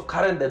amount of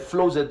current that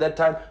flows at that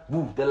time,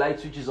 boom, the light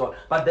switches on.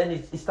 But then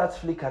it starts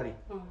flickering.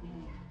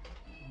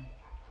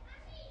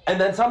 And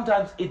then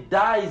sometimes it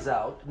dies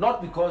out,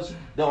 not because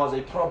there was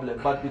a problem,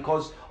 but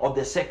because of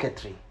the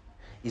circuitry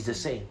is the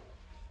same.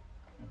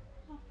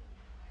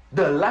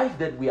 The life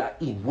that we are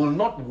in will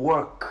not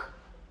work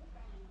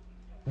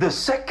the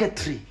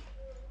secretary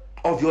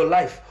of your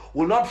life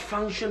will not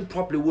function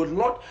properly,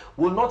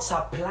 will not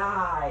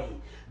supply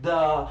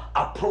the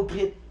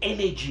appropriate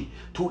energy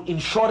to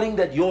ensuring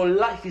that your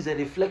life is a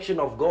reflection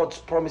of God's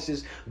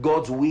promises,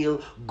 God's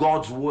will,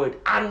 God's word,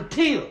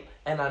 until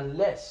and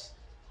unless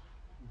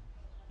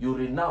you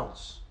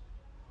renounce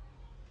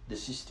the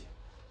system,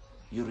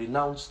 you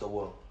renounce the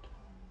world,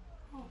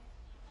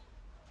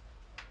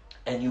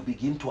 and you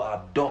begin to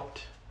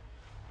adopt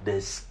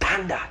the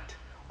standard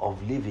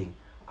of living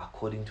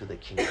according to the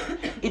kingdom.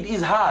 It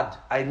is hard,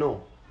 I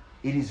know.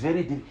 It is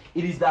very difficult.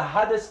 It is the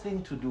hardest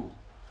thing to do,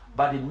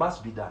 but it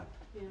must be done.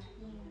 Yeah.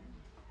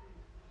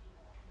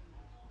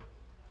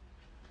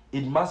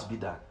 It must be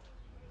done.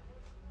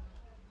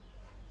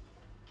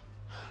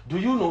 Do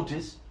you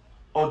notice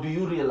or do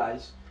you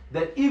realize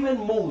that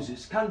even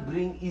Moses can't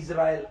bring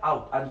Israel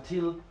out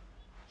until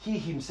he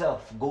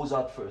himself goes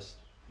out first?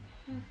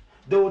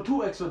 There were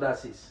two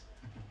exoduses.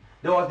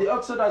 There was the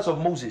exodus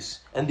of Moses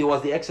and there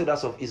was the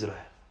exodus of Israel.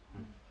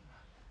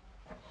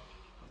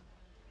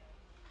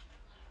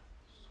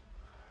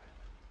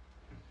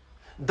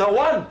 The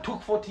one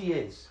took 40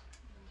 years.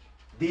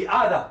 The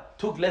other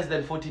took less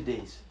than 40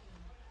 days.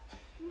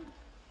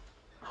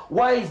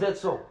 Why is that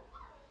so?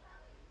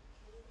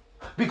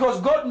 Because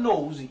God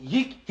knows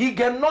he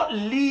cannot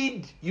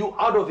lead you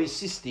out of a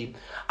system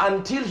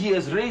until he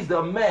has raised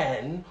a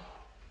man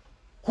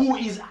who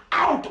is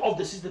out of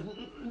the system.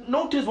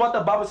 Notice what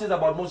the Bible says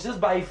about Moses.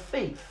 By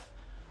faith,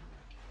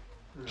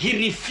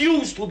 he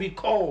refused to be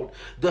called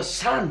the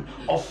son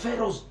of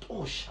Pharaoh's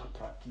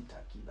daughter.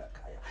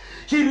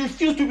 He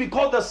refused to be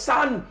called the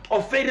son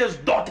of Pharaoh's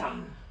daughter,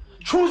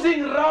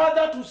 choosing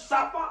rather to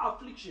suffer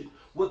affliction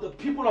with the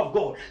people of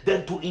God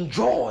than to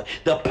enjoy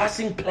the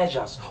passing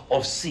pleasures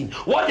of sin.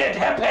 What had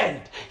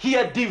happened? He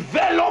had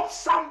developed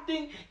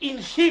something in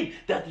him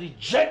that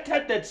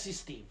rejected that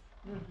system.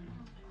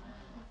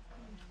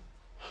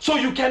 So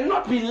you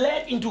cannot be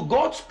led into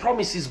God's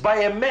promises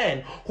by a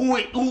man who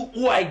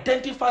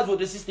identifies with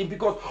the system,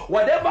 because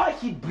whatever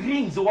he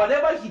brings,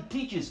 whatever he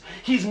teaches,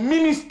 his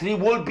ministry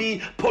will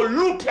be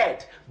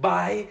polluted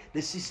by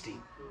the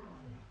system.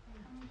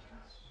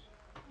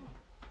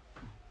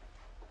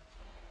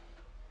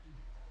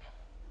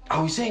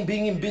 Are we saying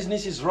being in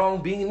business is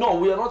wrong? No,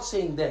 we are not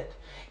saying that.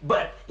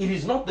 But it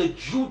is not the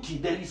duty,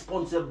 the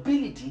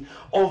responsibility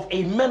of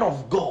a man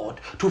of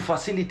God to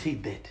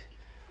facilitate that.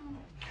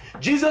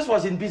 Jesus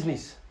was in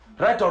business,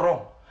 right or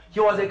wrong. He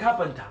was a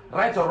carpenter,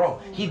 right or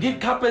wrong. He did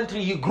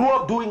carpentry. He grew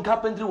up doing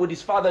carpentry with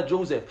his father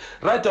Joseph,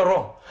 right or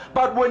wrong.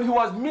 But when he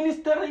was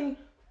ministering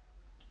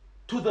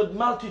to the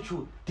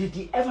multitude, did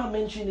he ever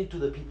mention it to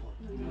the people?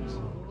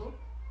 No.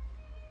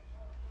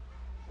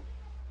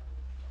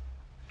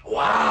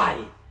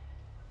 Why?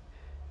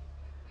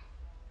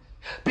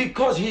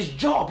 Because his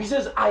job, he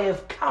says, I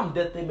have come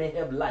that they may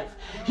have life.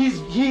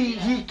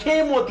 He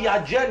came with the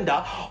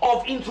agenda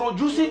of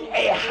introducing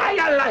a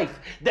higher life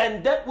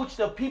than that which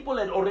the people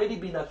had already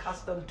been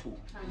accustomed to.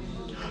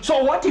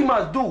 So what he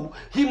must do,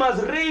 he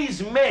must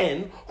raise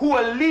men who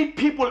will lead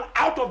people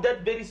out of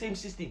that very same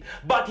system.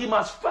 But he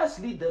must first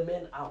lead the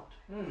men out.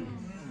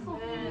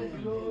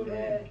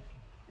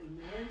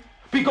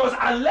 Because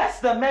unless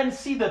the men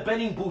see the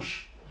burning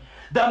bush,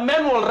 the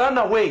men will run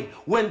away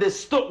when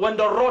the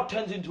rod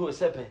turns into a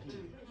serpent.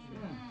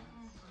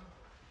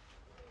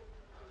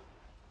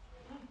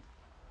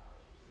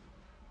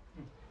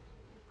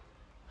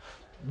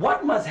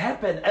 What must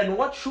happen and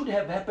what should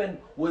have happened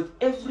with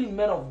every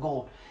man of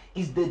God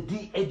is the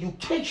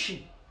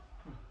de-education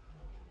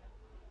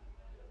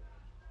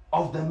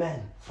of the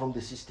man from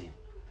the system.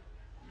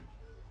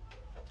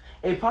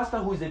 A pastor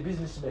who is a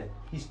businessman,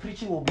 his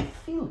preaching will be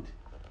filled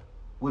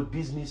with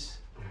business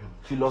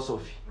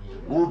philosophy.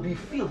 Will be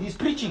filled. His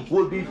preaching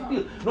will be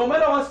filled. No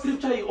matter what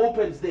scripture he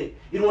opens there,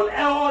 it will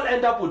all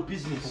end up with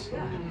business.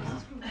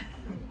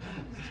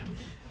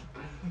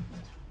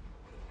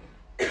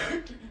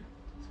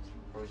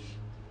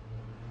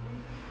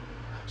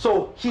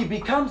 So he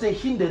becomes a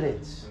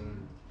hindrance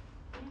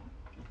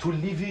to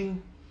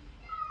living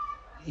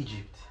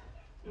Egypt.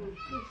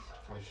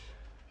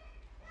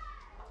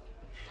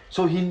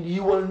 So he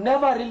will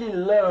never really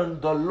learn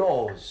the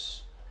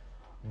laws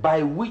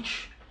by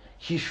which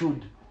he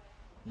should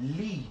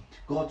lead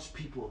God's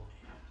people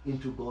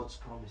into God's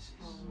promises.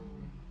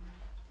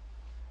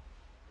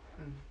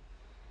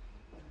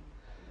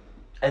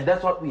 And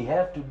that's what we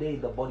have today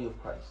in the body of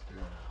Christ.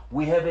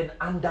 We have an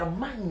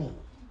undermining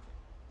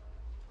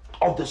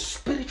of the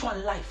spiritual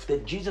life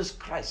that Jesus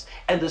Christ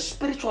and the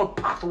spiritual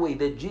pathway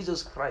that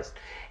Jesus Christ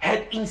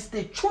had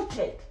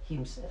instituted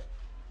himself.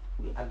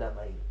 We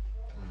undermine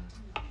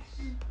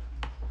it.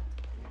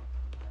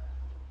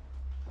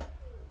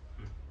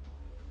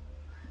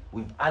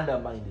 We've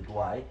undermined it.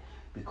 Why?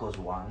 Because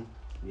one,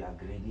 we are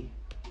greedy,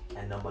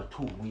 and number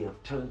two, we have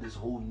turned this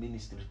whole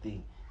ministry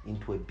thing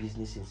into a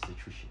business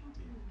institution.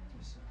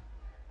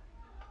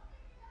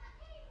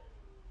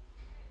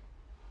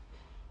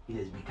 It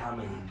has become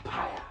an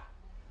empire,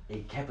 a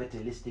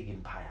capitalistic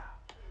empire.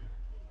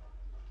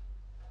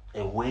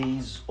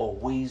 Ways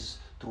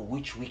through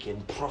which we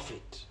can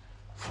profit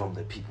from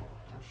the people.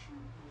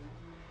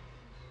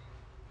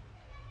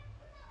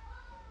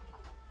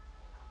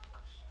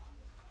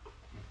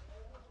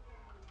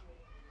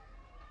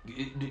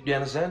 Do you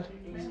understand?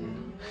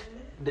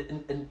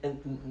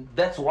 And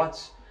that's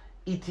what's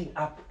eating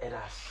up at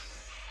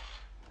us.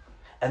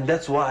 And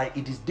that's why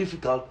it is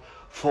difficult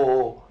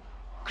for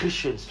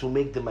Christians to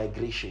make the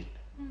migration.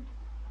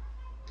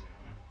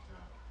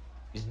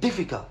 It's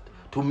difficult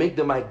to make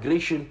the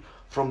migration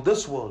from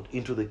this world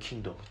into the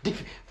kingdom.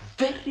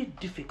 Very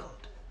difficult.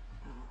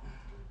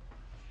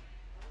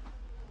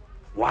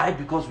 Why?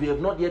 Because we have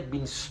not yet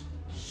been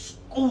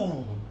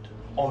schooled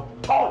or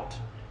taught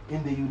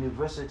in the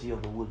university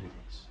of the wilderness.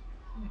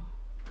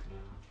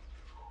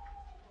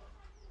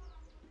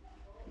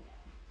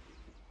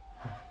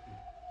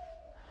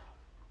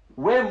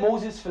 Where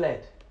Moses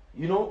fled,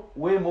 you know,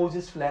 where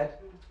Moses fled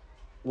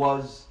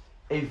was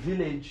a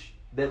village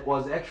that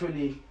was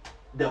actually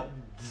the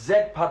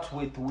exact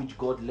pathway to which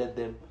God led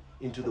them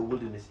into the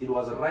wilderness. It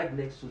was right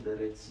next to the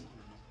Red Sea.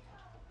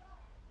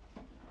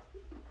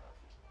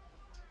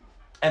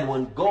 And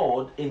when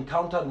God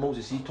encountered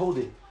Moses, he told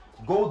him,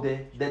 go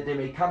there that they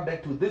may come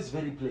back to this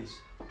very place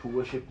to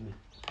worship me.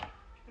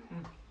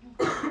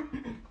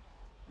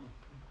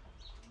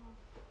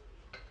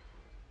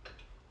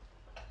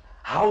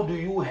 How do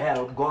you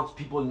help God's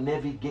people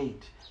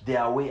navigate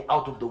their way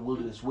out of the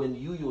wilderness when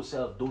you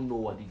yourself don't know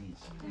what it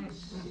is?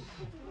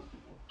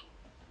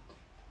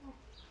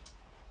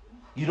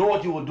 You know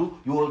what you will do?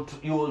 You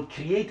will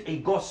create a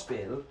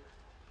gospel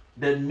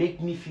that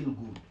make me feel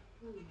good.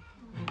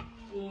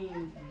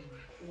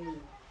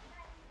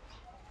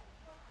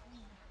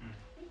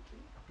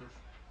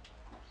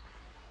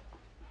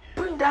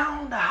 Bring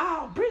down the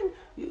house.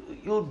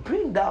 You'll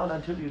bring down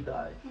until you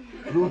die.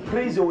 You'll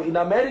praise your way. In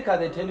America,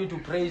 they tell you to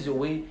praise your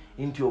way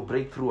into your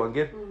breakthrough and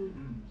get.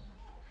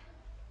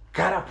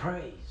 Gotta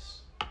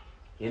praise.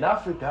 In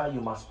Africa, you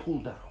must pull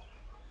down.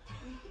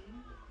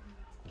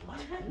 You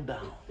must pull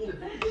down.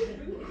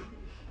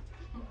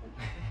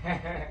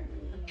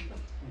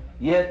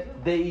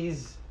 Yet there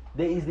is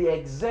the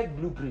exact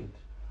blueprint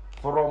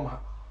for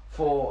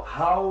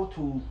how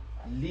to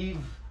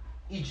leave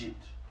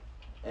Egypt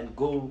and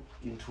go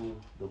into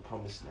the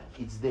promised land.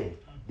 It's there.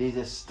 There's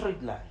a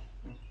straight line.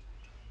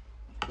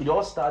 It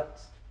all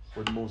starts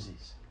with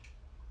Moses.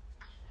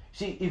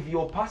 See, if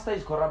your pastor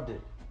is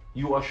corrupted,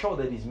 you are sure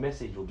that his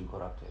message will be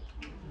corrupted.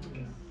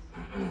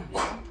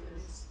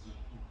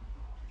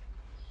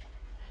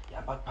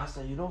 Yeah, but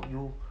pastor, you know,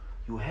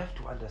 you have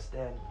to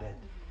understand that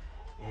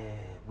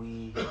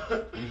we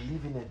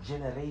live in a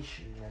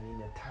generation and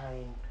in a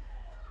time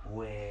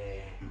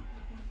where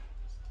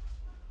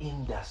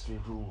industry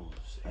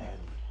rules, and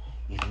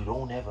if you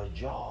don't have a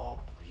job,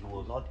 you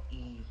will not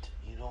eat,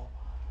 you know.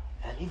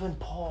 And even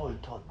Paul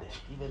taught that.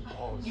 Even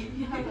Paul said,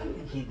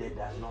 he that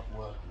does not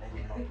work, let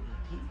him not eat.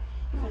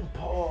 Even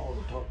Paul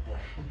taught that.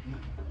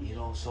 You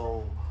know,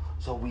 so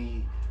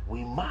we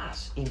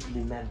must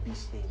implement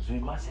these things. We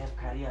must have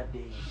career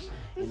days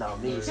in our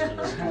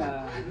ministries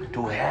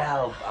to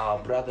help our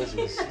brothers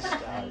and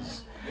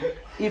sisters.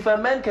 If a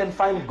man can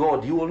find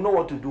God, he will know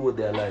what to do with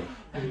their life.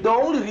 The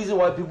only reason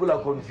why people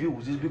are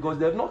confused is because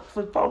they have not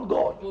found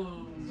God.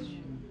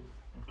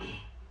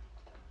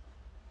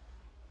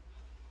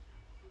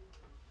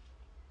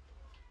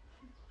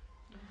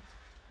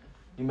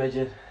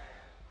 Imagine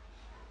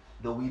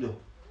the widow.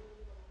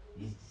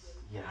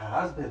 Her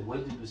husband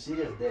went into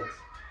serious debt.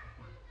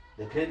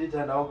 The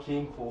creditor now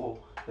came for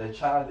the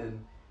child and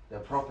the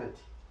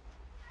property.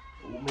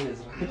 The woman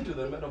is running to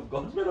the man of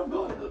God. Man of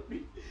God, help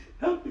me.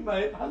 Help me.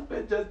 My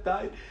husband just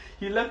died.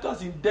 He left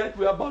us in debt.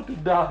 We're about to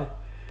die.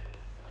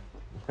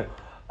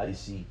 I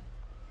see.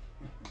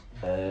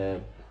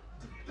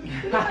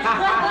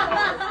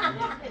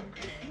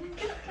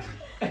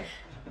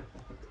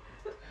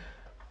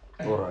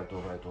 All right.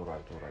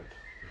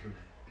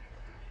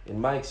 In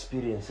my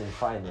experience in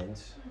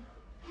finance,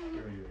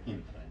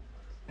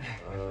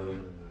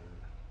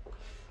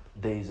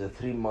 there is a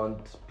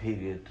 3-month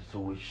period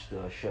through which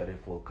the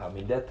sheriff will come.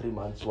 In that 3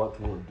 months, what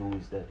we will do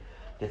is that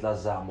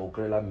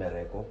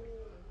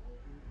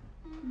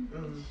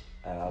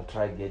I'll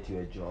try to get you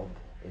a job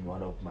in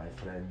one of my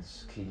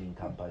friends' cleaning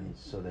companies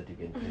so that you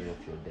can pay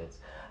off your debts.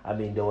 I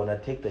mean, they want to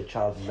take the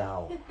child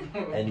now,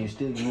 and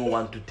you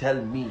want to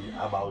tell me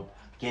about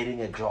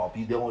getting a job.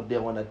 They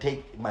want to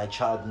take my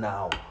child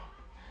now,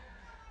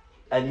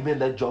 and even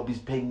that job is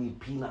paying me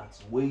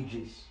peanuts,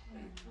 wages.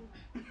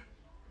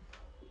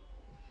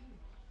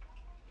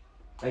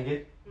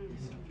 Okay?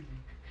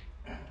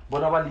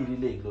 But about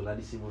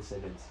the civil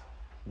servants,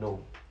 no.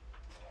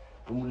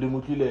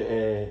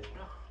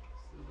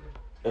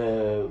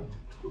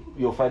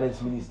 Your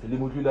finance minister,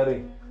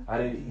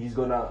 he's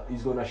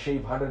gonna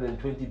shave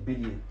 120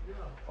 billion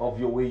of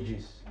your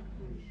wages.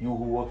 You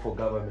who work for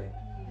government.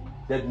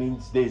 That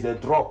means there's a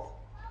drop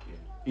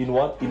in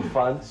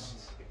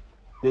funds.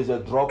 There's a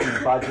drop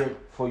in budget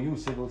for you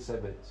civil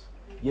servants.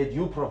 Yet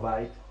you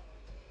provide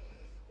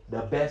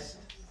the best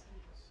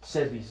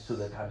service to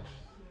the country.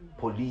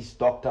 police,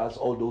 doctors,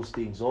 all those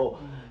things. Oh,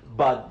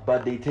 but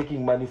they're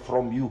taking money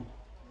from you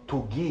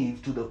to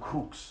give to the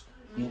crooks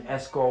in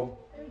ESCOM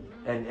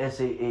and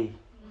SAA.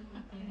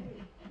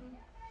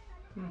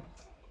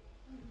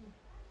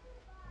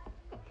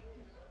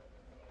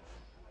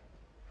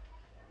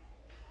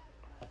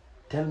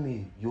 Tell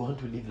me, you want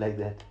to live like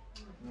that?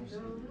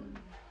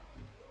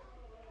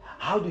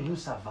 How do you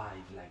survive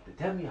like that?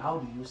 Tell me, how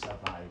do you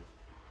survive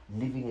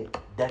living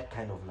that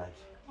kind of life?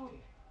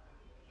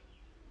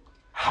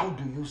 How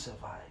do you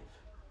survive?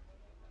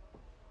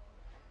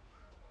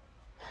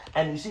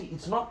 And you see,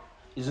 it's not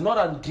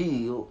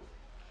until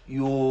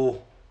you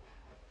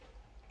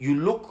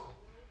look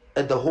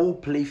at the whole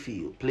playing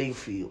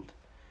field,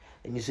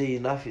 and you say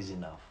enough is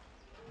enough.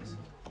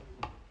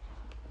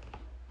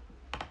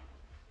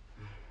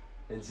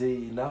 And say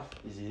enough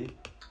is it.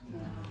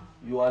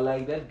 You are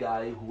like that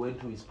guy who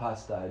went to his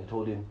pastor and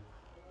told him,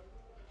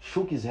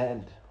 shook his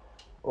hand.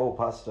 Oh,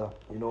 pastor,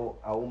 I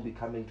won't be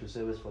coming to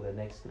service for the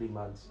next 3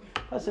 months.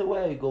 I said,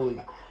 where are you going?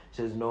 He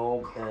says,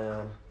 no,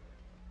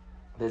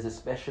 there's a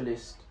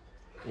specialist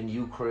in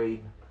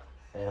Ukraine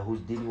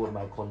who's dealing with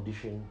my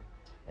condition.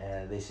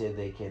 They said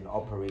they can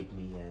operate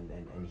me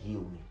and heal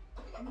me.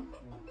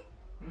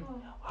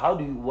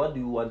 What do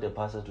you want the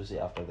pastor to say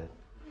after that?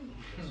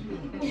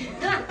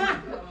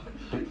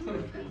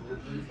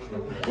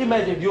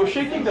 Imagine you're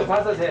shaking the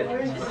pastor's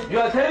hand. You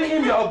are telling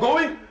him you are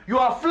going, you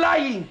are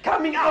flying,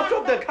 coming out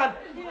of the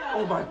country.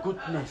 Oh my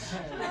goodness.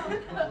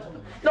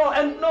 No,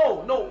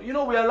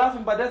 we are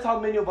laughing, but that's how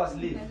many of us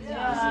live.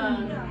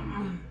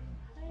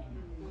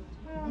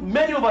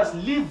 Many of us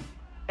live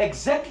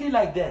exactly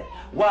like that.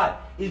 Why?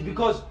 It's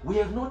because we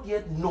have not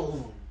yet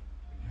known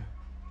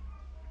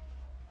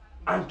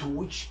unto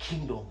which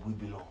kingdom we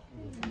belong.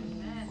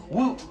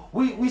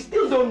 We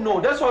still don't know.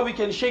 That's why we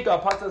can shake our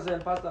pastors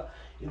and pastor,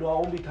 I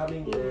won't be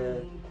coming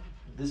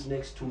this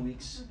next 2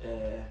 weeks.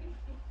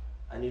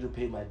 I need to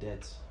pay my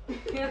debts.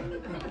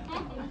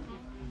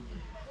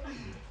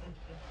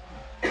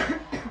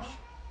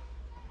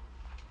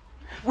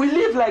 We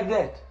live like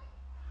that.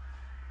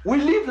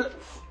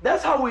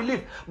 That's how we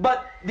live.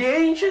 But the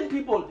ancient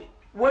people,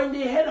 when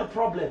they had a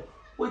problem,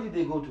 where did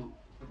they go to?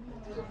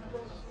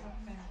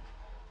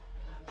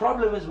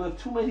 Problem is we have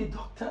too many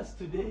doctors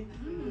today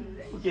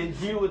who can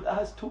deal with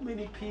us, too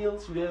many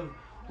pills, we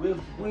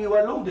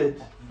were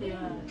loaded.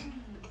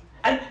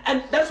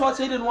 And that's what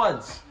Satan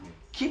wants.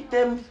 Keep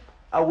them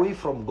away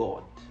from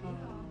God.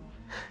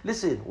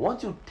 Listen,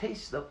 once you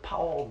taste the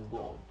power of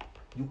God,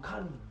 you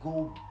can't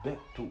go back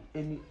to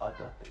any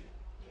other thing.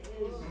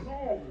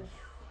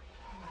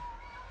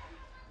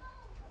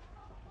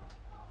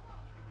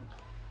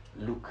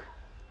 Look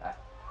at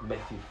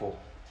Matthew 4.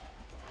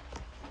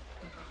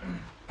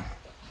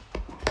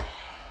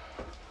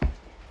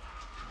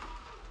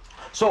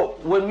 So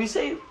when we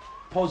say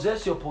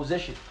possess your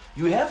possession,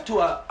 you have to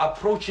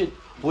approach it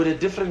with a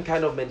different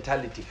kind of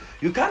mentality.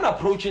 You can't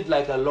approach it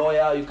like a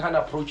lawyer. You can't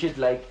approach it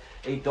like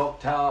a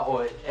doctor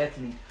or an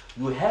athlete.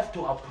 You have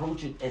to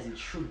approach it as it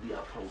should be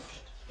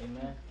approached.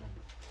 Amen.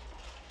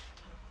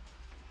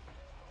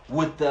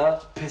 With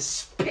the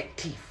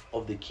perspective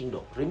of the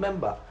kingdom.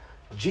 Remember,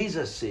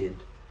 Jesus said,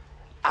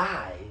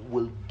 I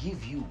will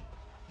give you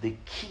the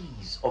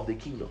keys of the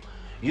kingdom.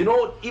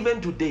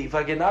 Even today, if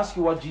I can ask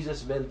you what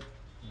Jesus meant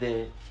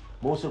there,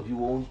 most of you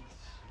won't.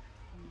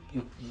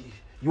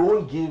 You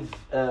won't give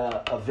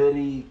a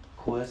very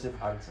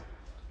coercive answer.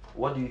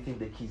 What do you think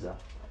the keys are?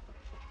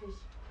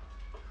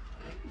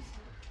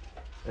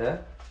 Yeah?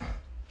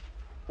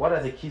 What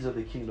are the keys of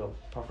the kingdom,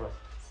 Papa?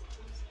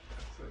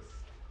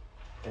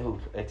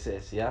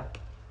 Access, yeah?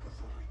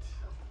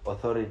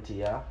 Authority,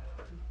 yeah?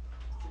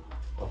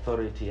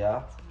 Authority,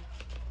 yeah?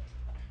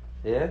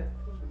 Yeah?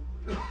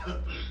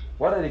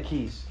 What are the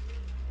keys?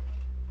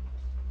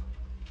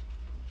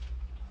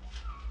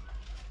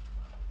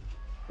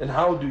 And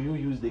how do you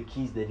use the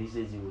keys that he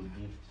says he will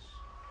give?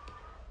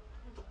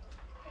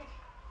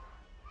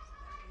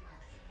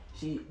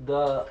 See,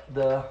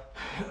 the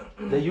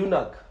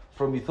eunuch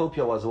from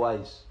Ethiopia was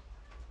wise.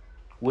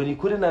 When he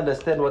couldn't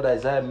understand what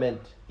Isaiah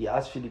meant, he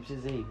asked Philip, he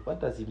says, hey, what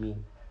does he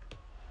mean?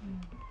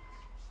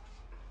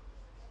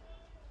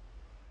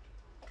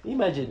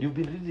 Imagine, you've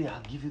been reading,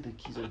 I'll give you the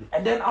keys of the...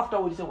 And then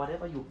afterwards, he said,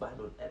 whatever you bind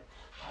on earth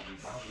shall be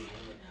bound in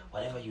heaven.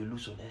 Whatever you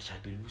loose on earth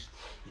shall be loosed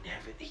in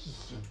heaven.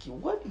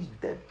 What is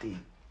that thing?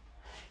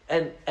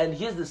 And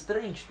here's the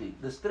strange thing.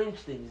 The strange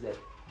thing is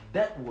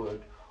that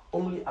word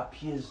only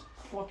appears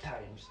 4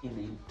 times in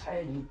the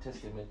entire New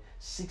Testament,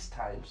 6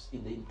 times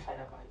in the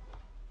entire Bible.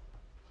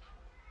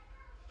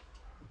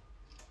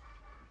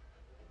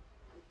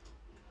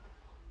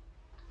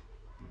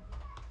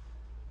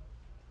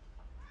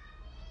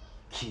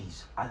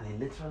 Keys. Are they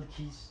literal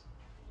keys?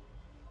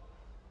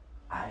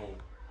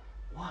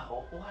 What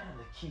are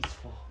the keys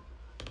for?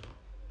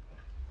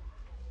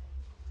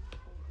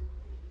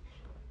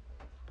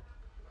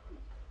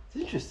 It's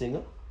interesting,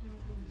 huh?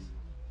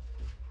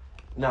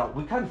 Now,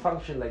 we can't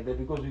function like that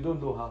because we don't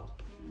know how.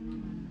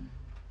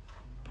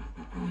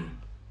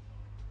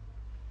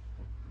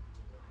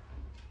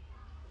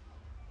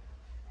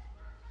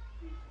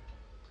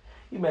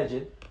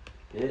 imagine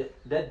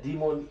that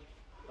demon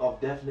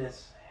of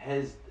deafness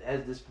has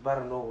this, I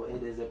don't know,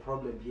 there's a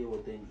problem here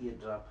with an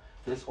eardrum.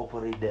 Let's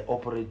operate, they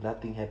operate,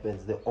 nothing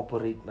happens. They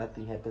operate,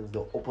 nothing happens. They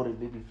operate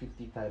maybe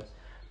 50 times,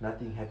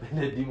 nothing happens.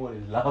 The demon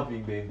is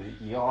laughing then.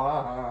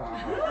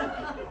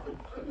 Yeah.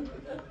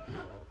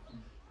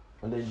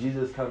 And then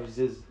Jesus comes and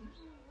says,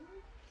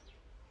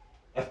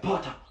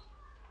 Ephphatha,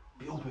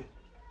 be open.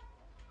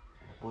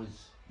 The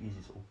boy's ears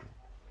is open.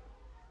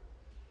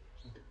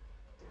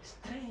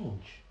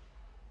 Strange.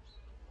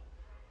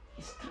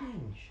 It's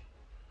strange.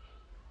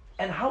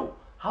 And how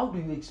do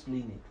you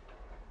explain it?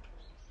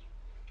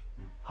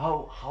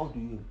 How do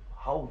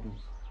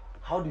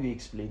you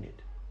explain it?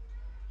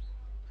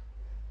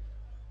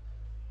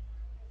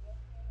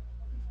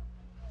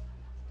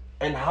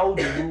 And how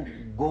do you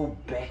go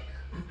back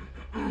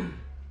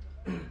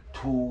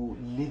to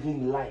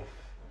living life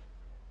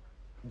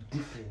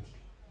differently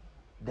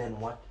than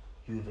what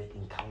you've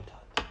encountered?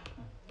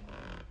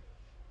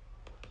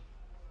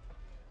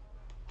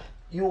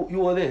 You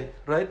were there,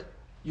 right?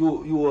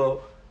 You were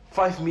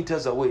 5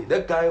 meters away.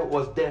 That guy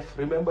was deaf,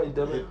 remember in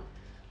Durban?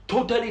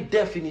 Totally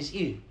deaf in his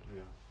ear.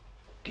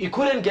 He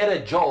couldn't get a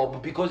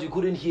job because he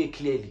couldn't hear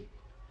clearly.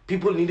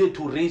 People needed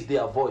to raise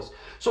their voice.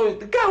 So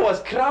the guy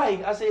was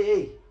crying. I said,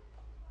 hey,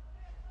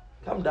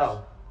 calm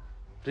down,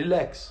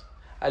 relax.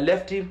 I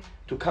left him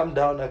to calm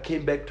down. I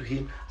came back to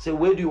him. I said,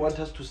 where do you want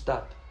us to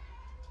start?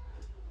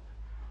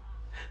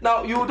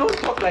 Now, you don't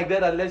talk like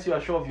that unless you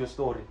are sure of your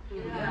story.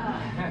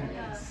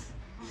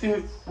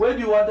 See, where do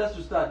you want us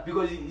to start?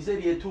 Because he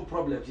said he had 2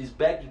 problems. His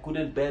back, he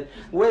couldn't bend.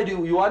 Where do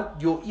you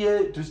want your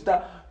ear to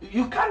start?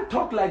 You can't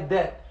talk like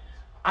that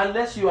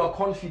unless you are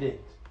confident.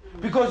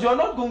 Because you're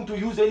not going to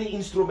use any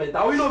instrument.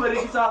 Are we not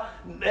very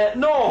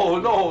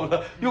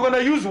no. You're going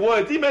to use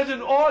words.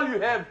 Imagine all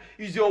you have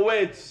is your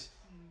words.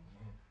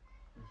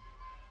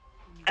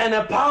 And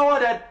a power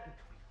that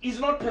is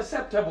not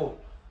perceptible.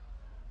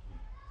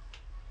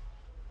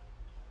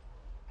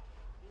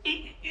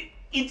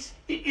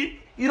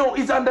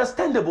 It's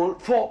understandable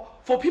for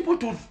people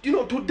to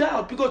to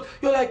doubt, because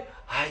you're like,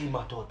 hi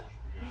matoda.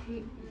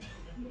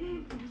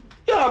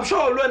 Yeah, I'm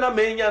sure Luana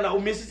Menyana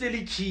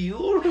umisiseli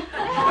chiu.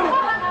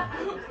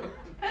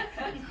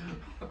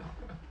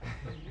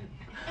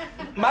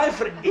 My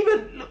friend,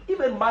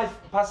 even my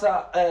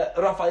Pastor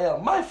Raphael,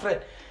 my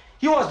friend,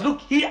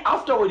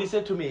 afterward he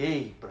said to me,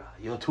 hey, bruh,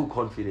 you're too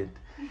confident.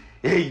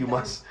 Hey, you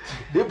must.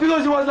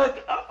 Because he was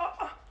like,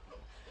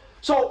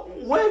 So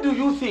where do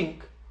you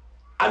think,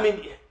 I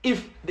mean,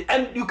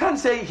 and you can't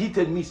say hit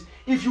and miss.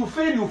 If you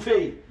fail, you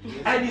fail.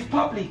 And it's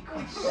public.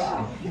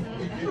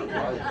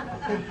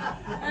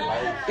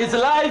 It's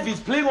live,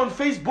 it's playing on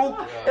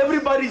Facebook,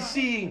 everybody's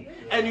seeing.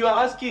 And you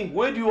are asking,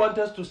 where do you want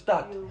us to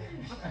start?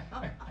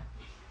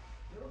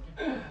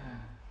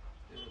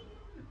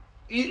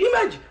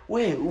 Imagine,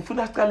 where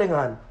ufuna siqale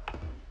ngani?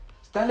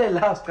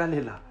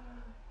 Siqale la.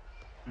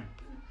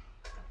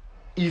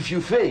 If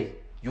you fail,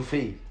 you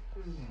fail.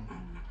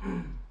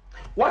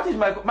 What is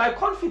my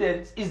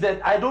confidence is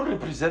that I don't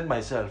represent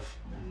myself.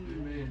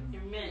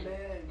 Amen.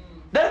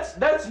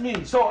 That's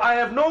me. So I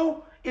have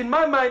in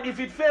my mind, if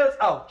it fails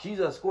out,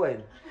 Jesus go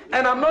ahead.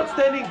 And I'm not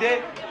standing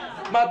there,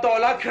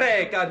 matola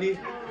crack,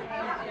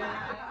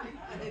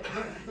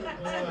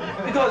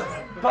 because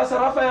Pastor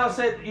Raphael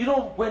said,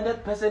 when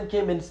that person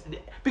came and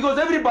because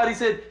everybody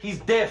said he's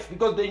deaf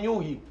because they knew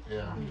him.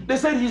 Yeah. They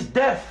said he's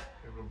deaf.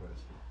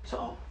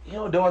 So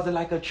there was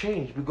like a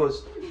change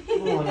because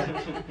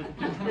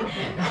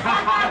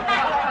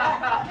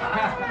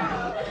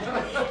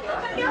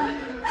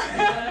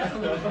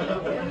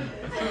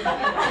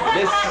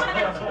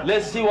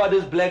let's see what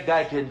this black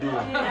guy can do.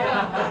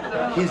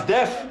 He's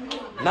deaf.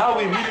 Now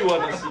we really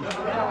want to see.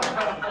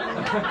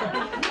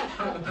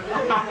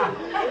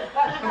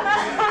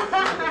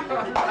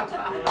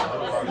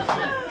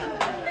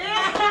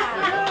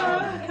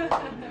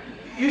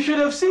 You should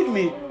have seen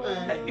me.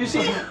 You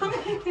see,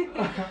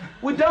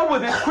 we're done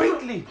with it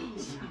quickly.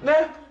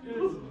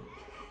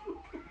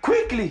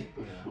 Quickly.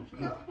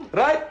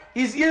 Right?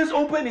 His ears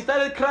open, he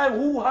started crying,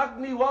 who hugged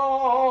me?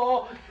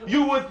 Wow.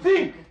 You would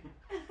think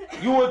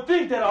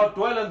that I'll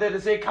dwell on that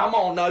and say, come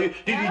on now, did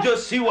you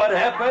just see what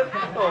happened?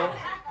 Oh,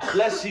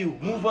 bless you.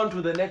 Move on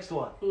to the next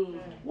one.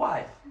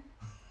 Why?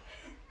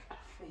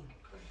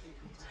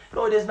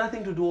 No, there's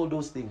nothing to do all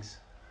those things.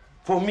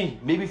 For me,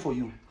 maybe for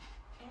you.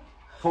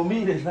 For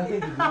me, there's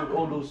nothing to do with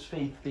all those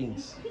faith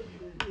things.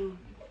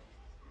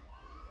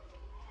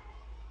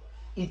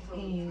 It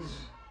is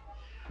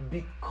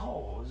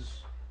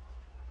because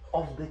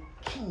of the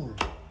kingdom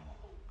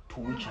to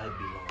which I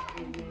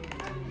belong.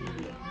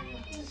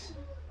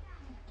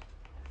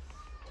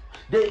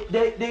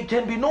 There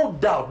can be no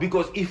doubt,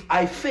 because if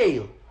I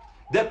fail,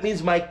 that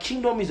means my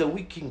kingdom is a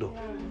weak kingdom.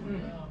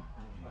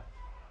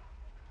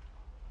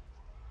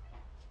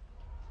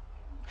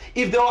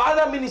 If there were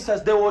other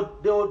ministers, they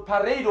would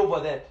parade over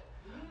that.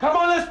 Come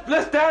on,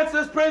 let's dance,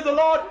 let's praise the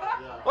Lord.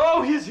 Yeah.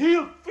 Oh, he's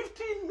healed.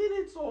 15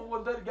 minutes over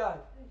that guy.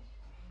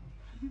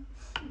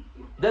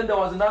 Then there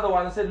was another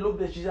one. I said, look,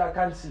 she said, I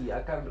can't see.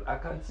 I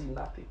can't see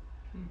nothing.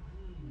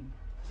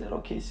 said,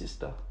 okay,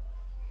 sister,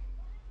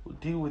 we'll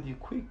deal with you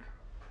quick.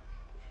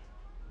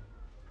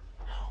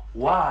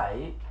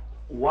 Why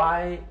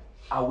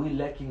are we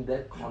lacking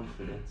that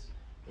confidence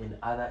in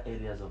other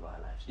areas of our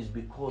lives? It's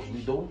because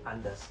we don't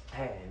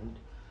understand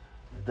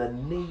the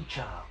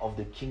nature of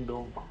the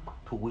kingdom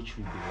to which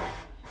we belong.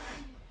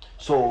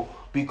 So,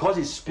 because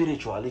it's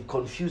spiritual, it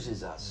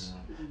confuses us.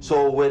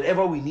 So,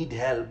 whenever we need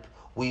help,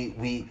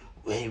 we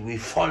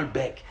fall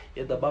back.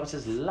 Yet the Bible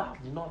says,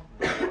 love not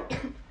the world,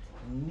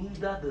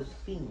 neither the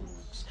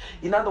things.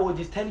 In other words,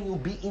 it's telling you,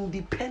 be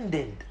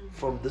independent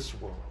from this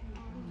world.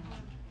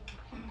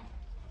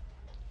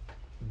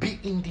 Be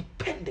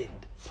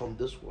independent from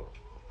this world.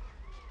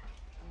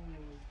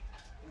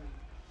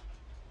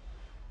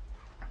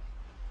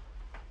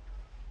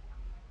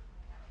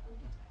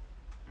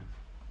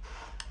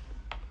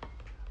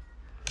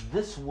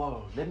 This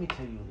world, let me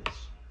tell you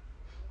this.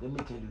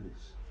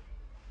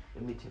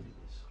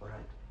 All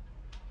right?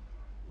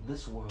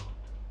 This world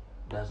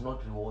does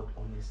not reward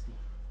honesty,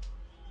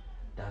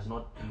 does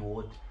not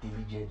reward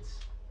diligence,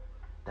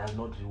 does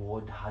not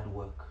reward hard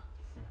work.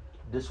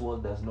 This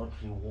world does not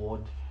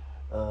reward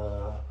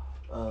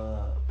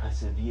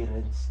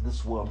perseverance.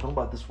 This world, I'm talking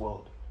about this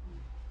world.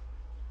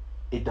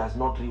 It does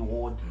not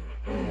reward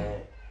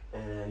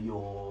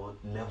your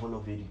level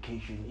of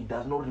education. It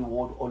does not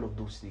reward all of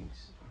those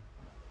things.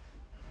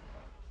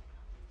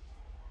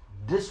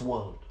 This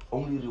world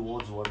only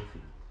rewards one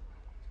thing.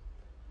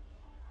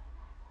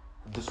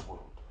 This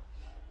world.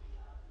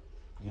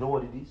 You know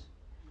what it is?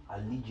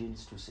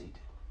 Allegiance to Satan.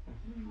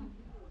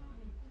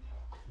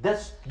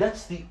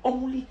 That's the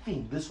only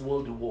thing this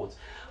world rewards.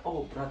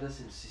 Oh,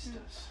 brothers and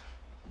sisters.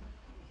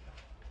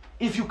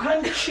 If you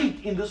can't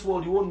cheat in this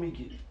world, you won't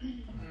make it.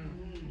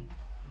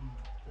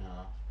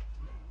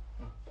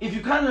 If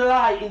you can't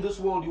lie in this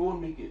world, you won't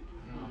make it.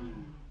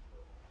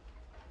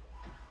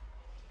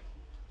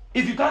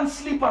 If you can't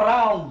sleep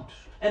around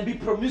and be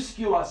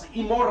promiscuous,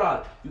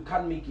 immoral, you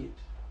can't make it.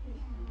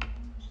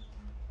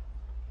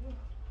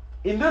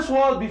 In this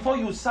world, before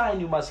you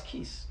sign, you must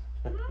kiss.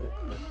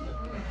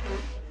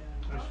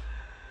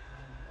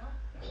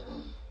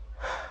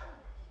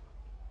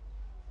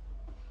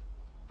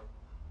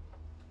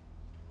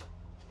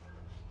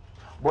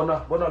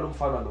 Bona lo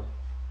mfana lo.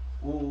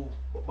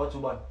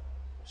 Bathuban.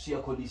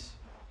 Siya Kolisi.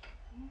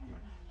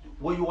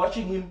 Were you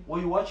watching him?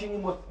 When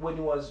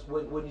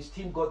his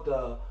team got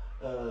the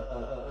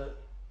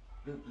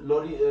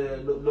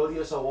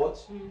Laureus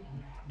Awards?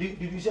 Did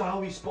you see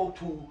how he spoke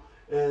to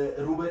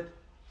Rupert?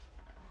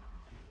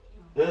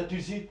 Do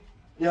you see?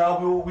 Yeah,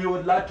 we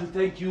would like to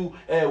thank you,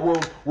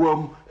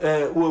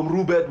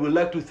 Rupert. We'd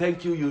like to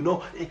thank you. You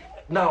know,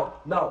 now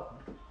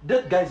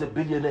that guy's a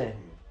billionaire.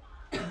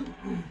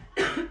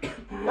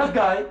 That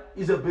guy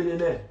is a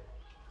billionaire.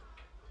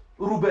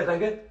 Rupert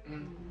again,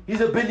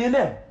 he's a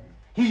billionaire.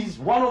 He's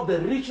one of the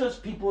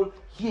richest people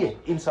here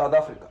in South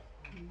Africa.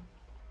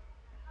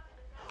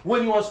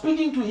 When you are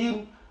speaking to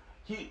him,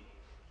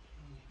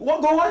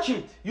 go watch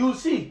it. You'll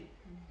see.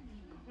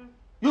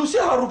 You'll see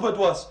how Rupert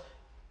was.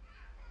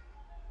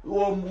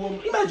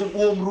 Imagine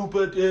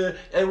Rupert.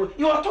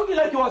 You are talking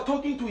like you are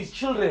talking to his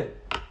children.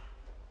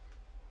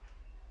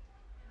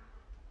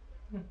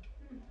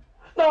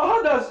 Now,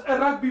 how does a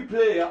rugby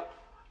player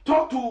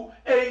talk to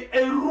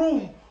a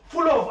room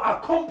full of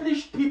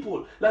accomplished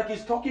people like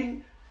he's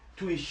talking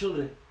to his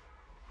children?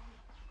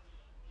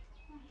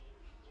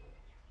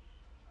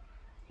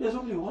 There's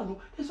only one way.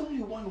 There's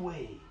only one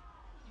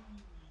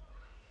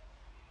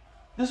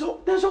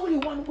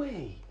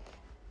way.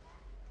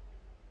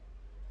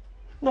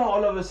 Now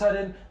all of a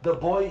sudden the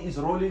boy is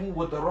rolling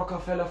with the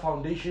Rockefeller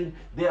Foundation.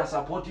 They are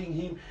supporting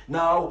him.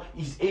 Now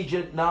his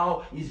agent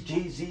now is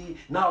Jay-Z.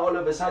 Now all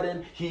of a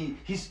sudden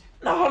he's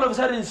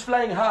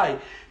flying high.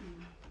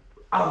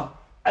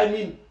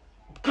 Jürgen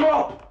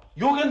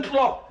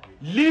Klopp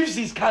leaves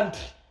his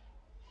country.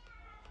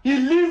 He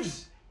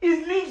leaves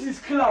his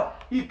club.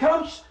 He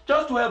comes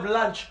just to have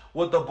lunch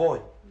with the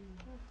boy.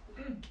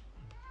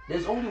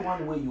 There's only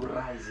one way you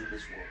rise in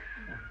this world.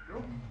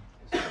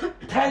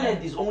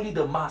 Talent is only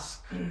the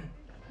mask.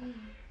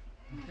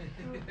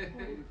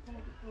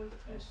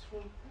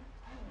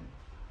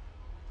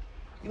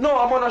 No,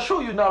 I'm going to show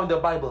you now in the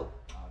Bible.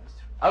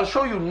 I'll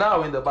show you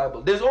now in the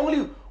Bible. There's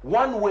only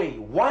one way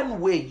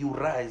you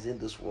rise in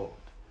this world.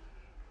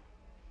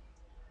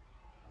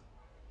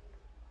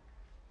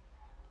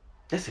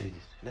 Let's read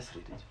it.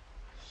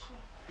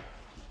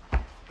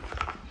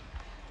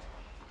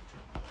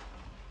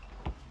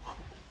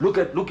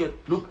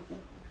 Look,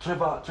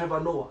 Trevor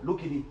Noah,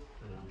 look at it.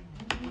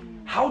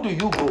 How do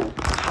you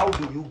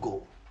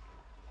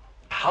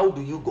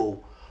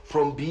go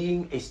from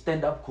being a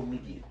stand-up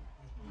comedian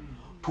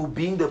to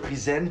being the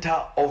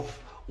presenter of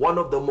one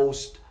of the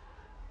most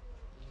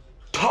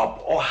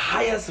top or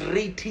highest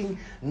rating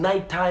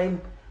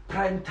nighttime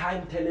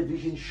primetime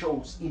television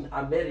shows in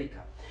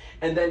America,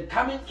 and then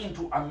coming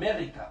into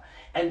America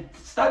and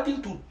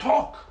starting to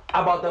talk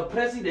about the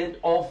president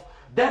of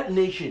that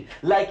nation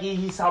like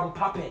he is some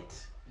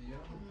puppet?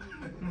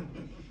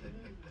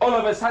 All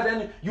of a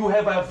sudden you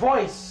have a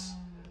voice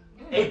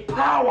a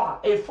power,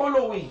 a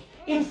following,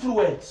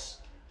 influence.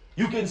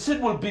 You can sit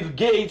with Bill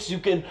Gates, you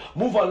can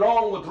move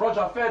along with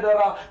Roger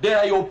Federer, they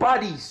are your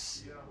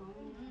buddies.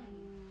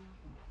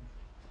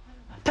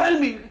 Tell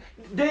me,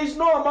 there is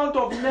no amount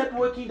of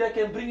networking that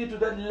can bring you to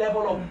that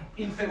level of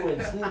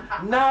influence.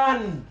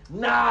 None.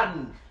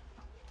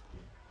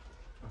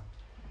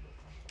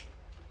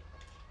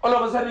 All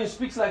of a sudden he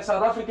speaks like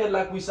South African,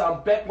 like we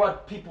sound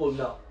backward people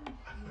now.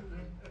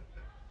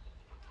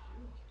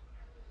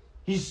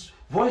 His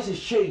voice is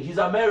changed. He's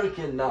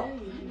American now.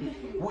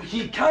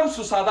 He comes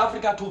to South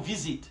Africa to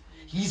visit.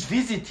 He's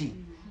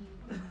visiting.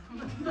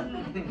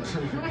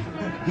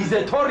 He's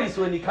a tourist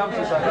when he comes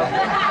to South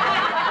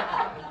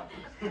Africa.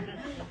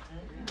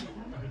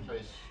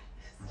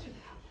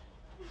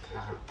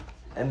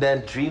 And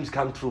then dreams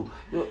come true.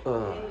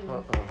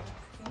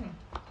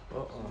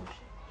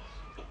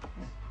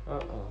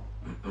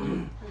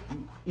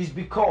 It's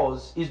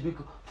because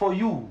for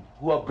you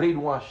who are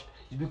brainwashed,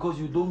 it's because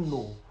you don't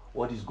know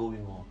what is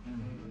going on.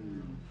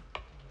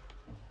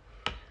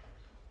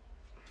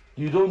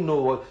 You don't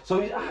know what.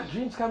 So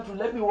dreams come true.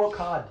 Let me work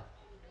hard.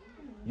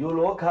 You'll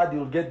work hard.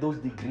 You'll get those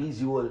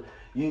degrees. You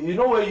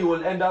know where you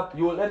will end up.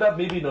 You will end up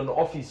maybe in an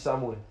office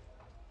somewhere.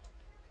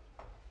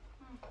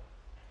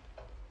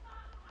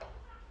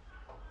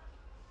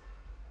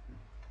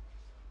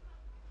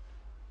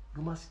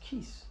 You must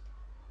kiss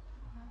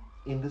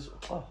in this.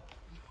 Oh,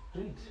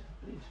 read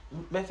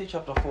Matthew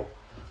chapter 4.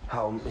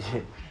 How?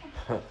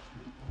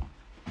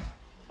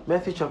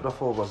 Matthew chapter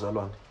 4 was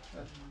alone.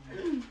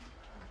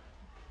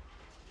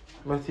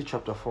 Matthew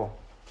chapter 4.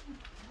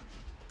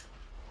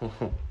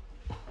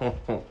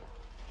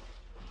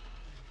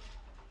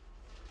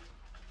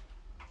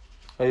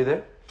 Are you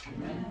there?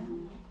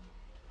 Amen.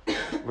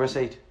 Verse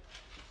 8.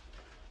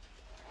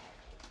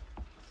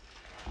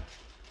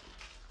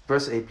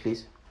 Verse 8,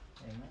 please.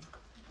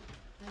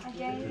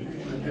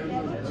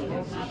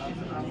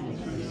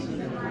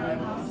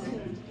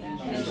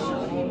 And show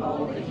him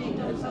all the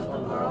kingdoms of the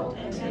world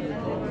and take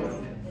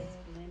them,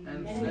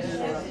 and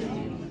says to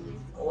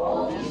him,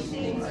 all these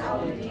things I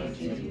will give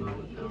to you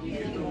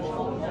if you will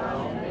fall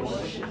down and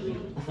worship me.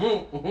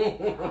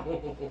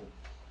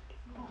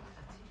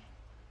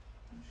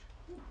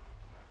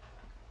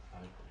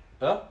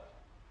 Huh?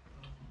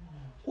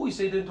 Who is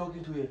Satan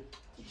talking to here?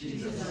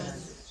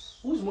 Jesus.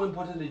 Who's more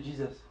important than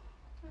Jesus?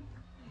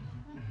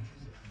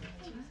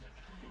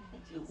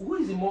 Who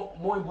is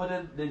more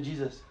important than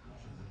Jesus?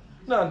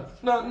 No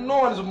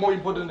one is more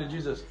important than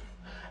Jesus.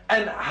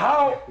 And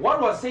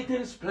what was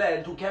Satan's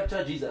plan to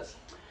capture Jesus?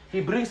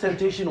 He brings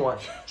temptation 1.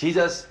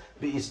 Jesus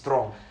is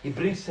strong. He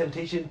brings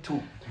temptation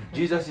 2.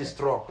 Jesus is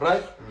strong,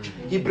 right?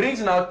 He brings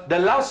now the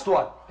last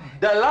one.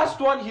 The last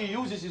one he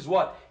uses is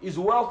what? Is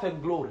wealth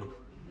and glory.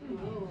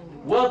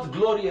 Wealth,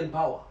 glory, and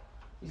power.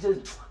 He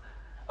says,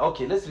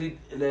 okay, let's read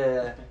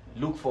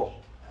Luke 4.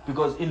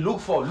 Because in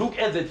Luke 4, look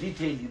at the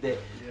detail there.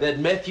 That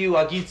Matthew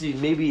Agiti,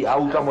 maybe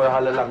Aukamoy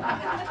Halalang.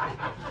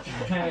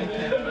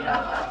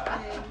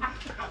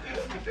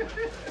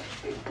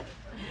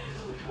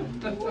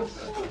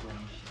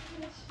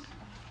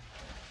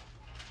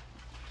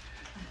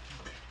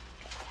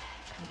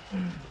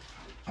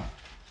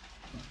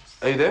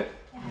 Are you there?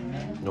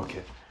 Amen.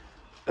 Okay.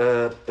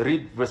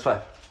 Read verse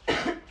 5.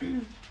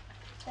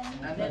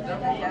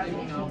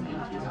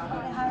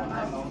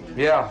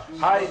 Yeah.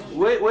 Hi.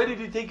 Where did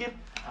you take him?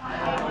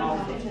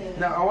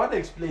 Now I want to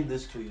explain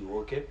this to you,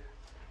 okay?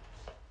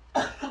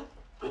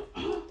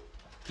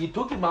 He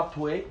took him up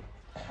to a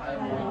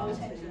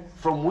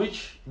from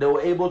which they were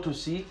able to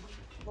see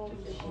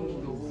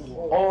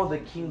all the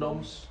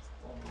kingdoms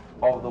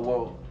of the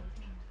world.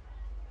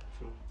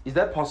 Is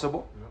that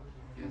possible?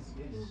 Yes.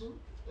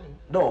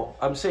 No,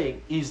 I'm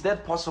saying, is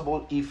that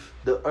possible if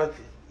the earth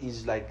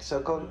is like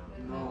circle?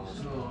 No.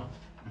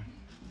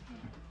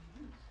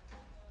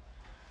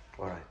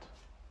 All right.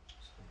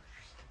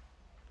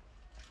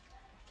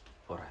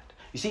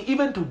 You see,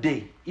 even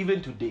today, in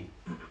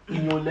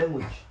your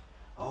language,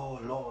 oh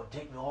Lord,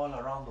 take me all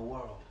around the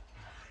world.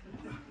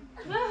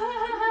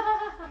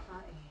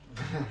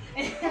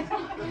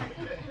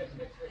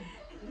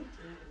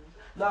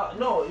 Now,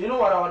 no, you know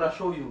what I want to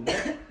show you?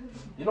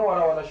 You know what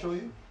I want to show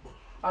you?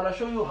 I want to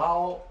show you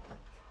how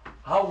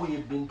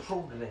we've been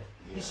programmed.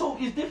 It's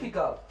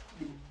difficult.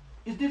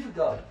 It's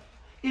difficult.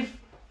 If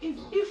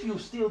you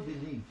still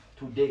believe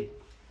today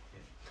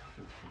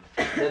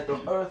that the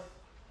earth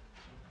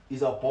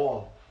is a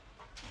ball,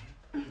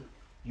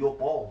 you're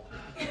bald.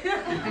 No,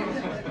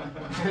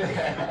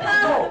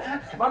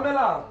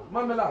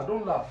 Mamela,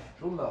 don't laugh,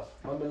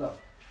 Mamela.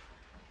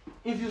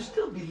 If you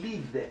still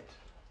believe that,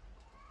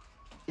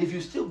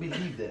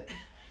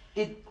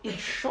 it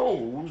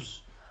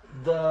shows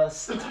the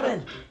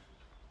strength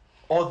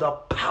or the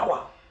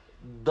power,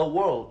 the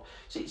world.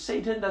 See,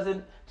 Satan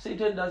doesn't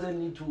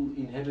need to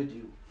inhabit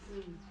you.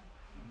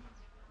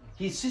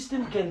 His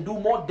system can do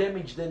more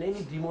damage than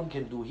any demon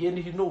can do, and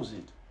he knows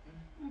it.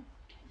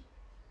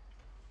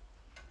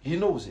 He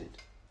knows it.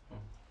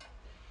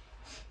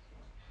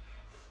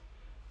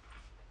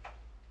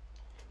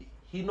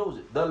 He knows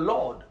it. The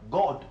Lord,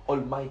 God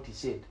Almighty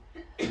said,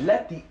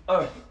 let the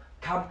earth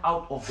come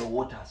out of the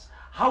waters.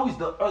 How is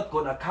the earth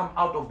going to come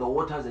out of the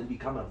waters and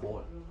become a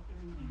ball?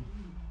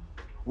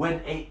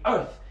 When a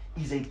earth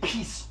is a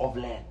piece of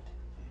land.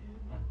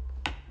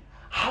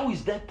 How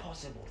is that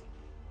possible?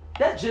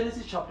 That's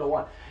Genesis chapter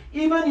 1.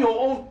 Even your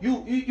own,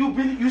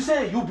 you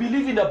say you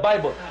believe in the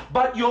Bible,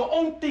 but your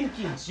own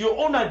thinkings, your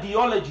own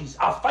ideologies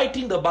are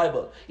fighting the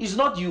Bible. It's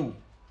not you.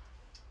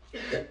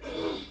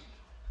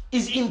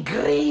 It's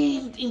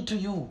ingrained into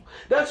you.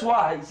 That's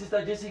why,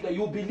 Sister Jessica,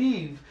 you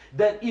believe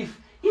that if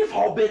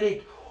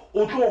Hoberek,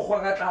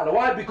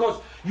 why?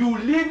 Because you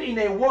live in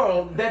a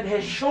world that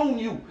has shown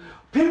you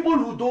people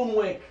who don't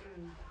work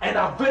and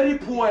are very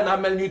poor and are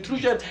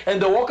malnutrition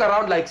and they walk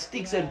around like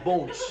sticks and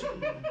bones.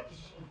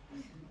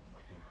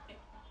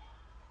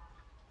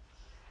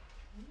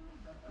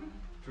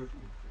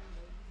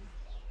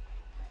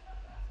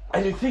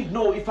 And you think,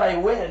 no, if I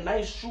wear a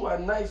nice shoe, a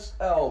nice,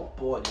 oh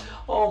boy,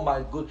 oh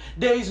my God.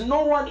 There is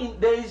no one in,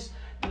 there is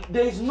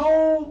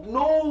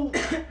no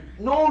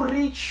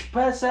rich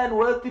person,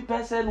 wealthy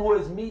person who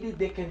has made it,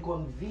 they can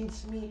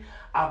convince me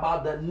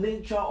about the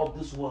nature of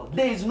this world.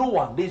 There is no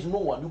one.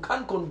 You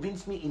can't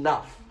convince me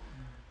enough.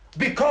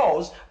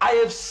 Because I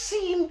have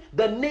seen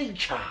the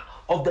nature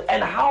of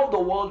and how the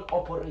world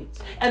operates.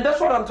 And that's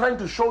what I'm trying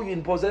to show you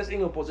in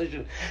Possessing Your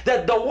Possession.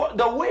 That the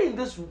way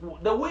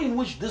in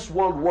which this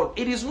world works,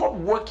 it is not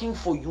working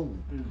for you.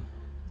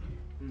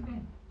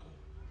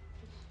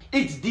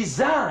 Its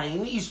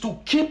design is to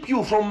keep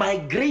you from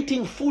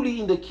migrating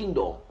fully in the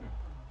kingdom.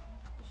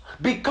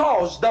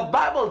 Because the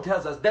Bible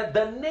tells us that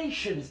the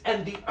nations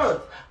and the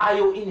earth are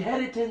your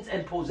inheritance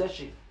and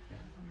possession.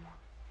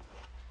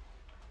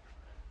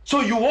 So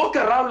you walk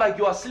around like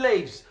you are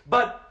slaves,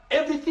 but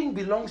everything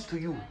belongs to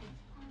you.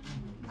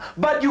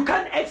 But you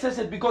can't access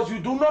it because you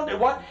do not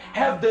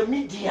have the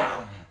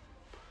medium.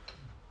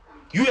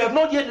 You have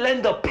not yet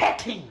learned the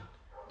pattern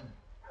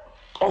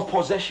of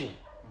possession.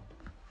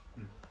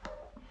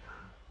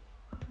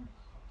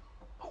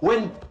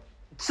 When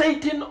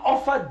Satan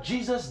offered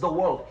Jesus the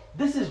world,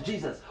 this is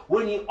Jesus.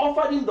 When he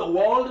offered him the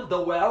world,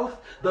 the wealth,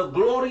 the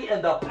glory,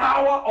 and the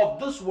power of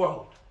this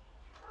world,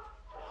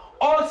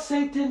 all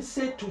Satan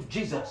said to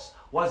Jesus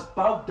was,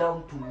 bow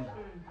down to me.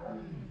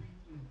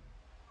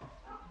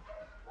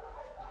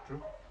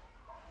 True.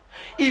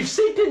 If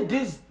Satan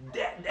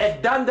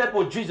had done that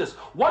with Jesus,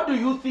 what do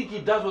you think he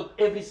does with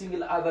every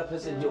single other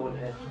person here on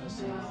earth?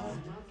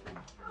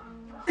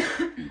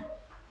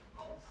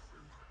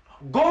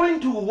 Going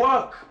to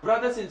work,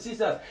 brothers and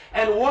sisters,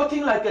 and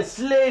working like a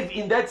slave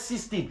in that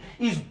system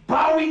is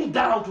bowing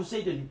down to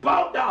Satan.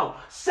 Bow down,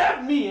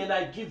 serve me and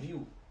I give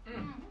you.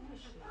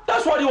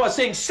 That's what he was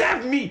saying.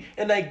 Serve me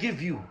and I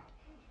give you.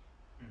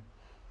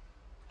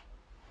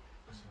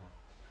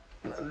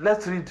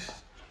 Let's read.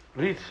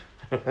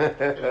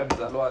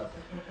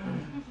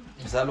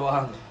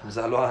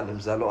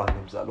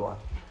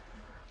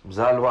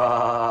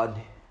 Mzalwane.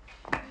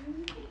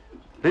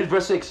 Read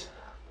verse 6.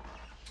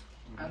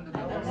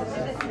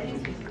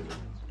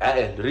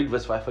 Read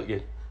verse 5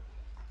 again.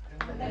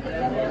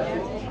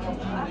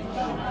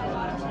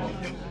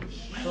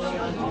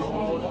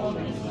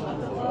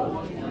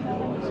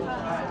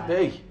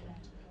 Hey,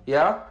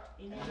 yeah?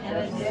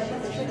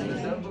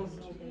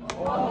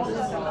 All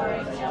the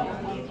stories shall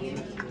give you,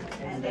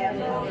 and their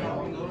glory.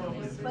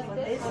 But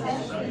this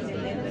has been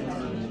delivered to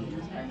me,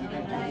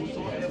 and I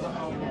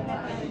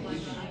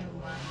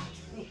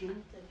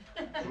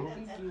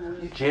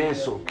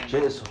Jesus. Satan,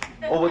 Jesus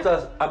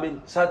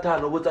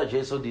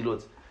the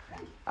Lord.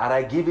 And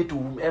I give it to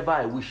whomever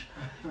I wish.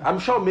 I'm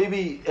sure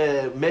maybe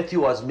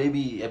Matthew was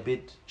maybe a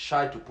bit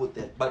shy to put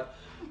that, but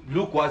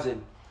Luke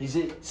wasn't. He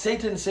said,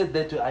 Satan said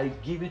that I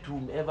give it to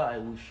whomever I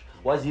wish.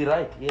 Was he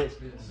right? Yes.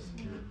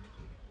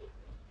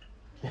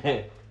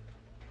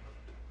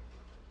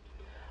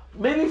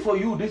 Maybe for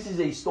you this is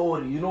a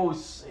story, you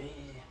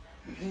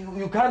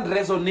can't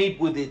resonate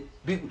with it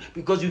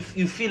because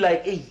you feel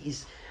like, hey,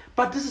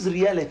 but this is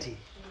reality.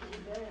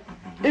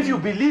 If you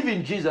believe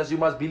in Jesus, you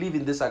must believe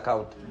in this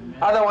account. Amen.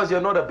 Otherwise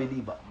you're not a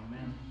believer.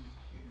 Amen.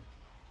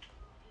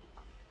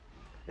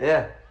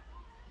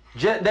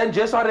 Yeah. Then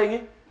Jesus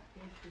ringing.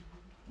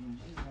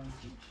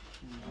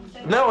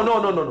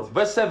 No.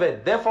 Verse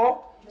 7.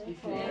 Therefore,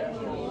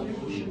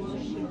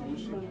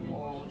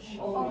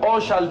 all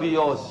shall be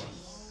yours.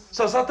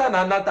 So Satan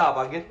and not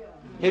again.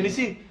 And you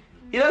see,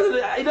 he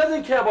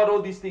doesn't care about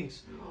all these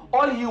things.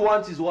 All he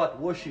wants is what?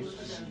 Worship.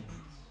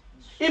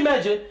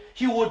 Imagine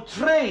he would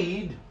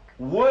trade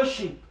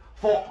worship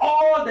for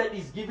all that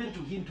is given to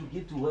him to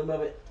give to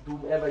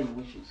whomever he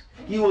wishes.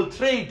 He will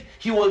trade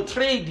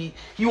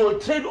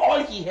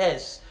all he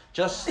has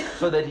just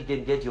so that he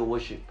can get your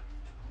worship.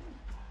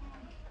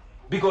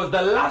 Because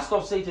the last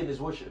of Satan is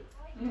worship.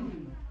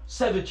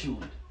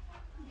 Servitude.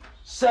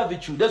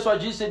 That's why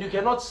Jesus said you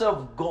cannot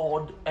serve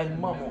God and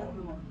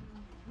mammon.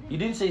 He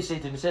didn't say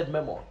Satan, he said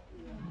mammon.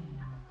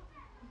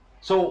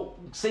 So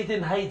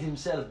Satan hides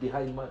himself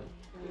behind money.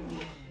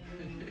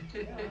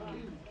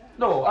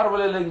 No,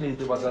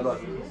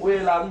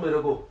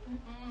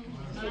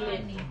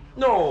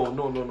 No.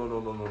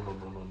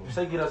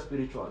 Say it as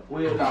spiritual.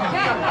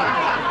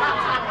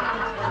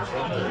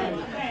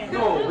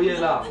 No, we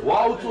are.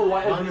 Wow, to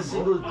every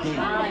single day.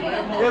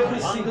 Every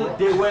single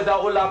day, whether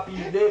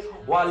Olapide,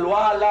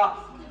 Walwala,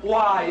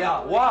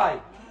 why?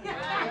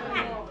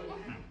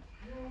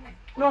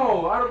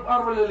 No,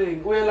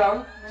 Arvaleling,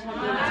 Welang.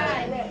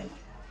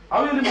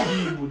 How will you do?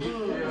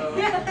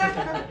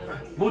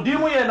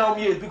 Mudimu ye now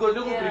me because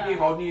you go bring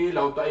on ni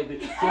la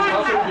utai. So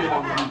also be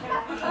on me.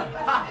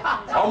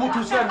 Amu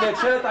to say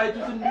next year I to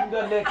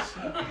the next.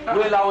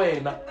 Wela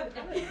wena.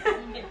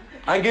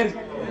 Angin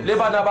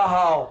leba na ba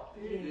how.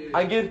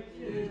 Angin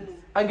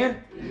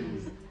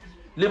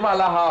lima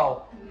la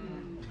how.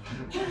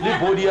 Li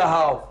body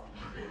how.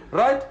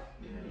 Right?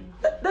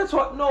 That's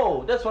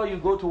what you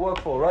go to work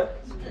for, right?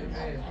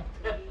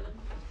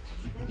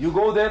 You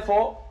go there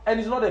for, and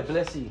it's not a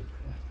blessing.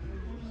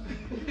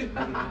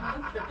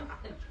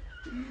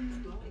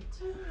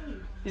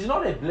 It's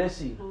not a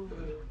blessing.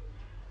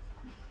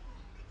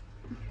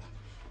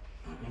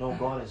 You know,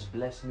 God has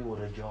blessed me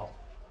with a job.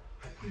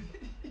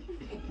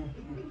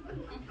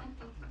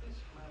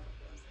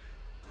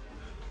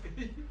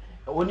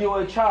 When you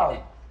were a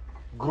child,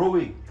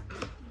 growing,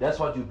 that's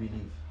what you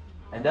believe.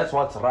 And that's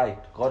what's right.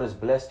 God has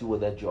blessed you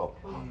with that job.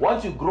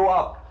 Once you grow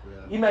up,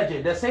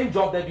 imagine the same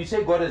job that you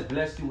say God has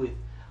blessed you with.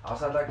 You're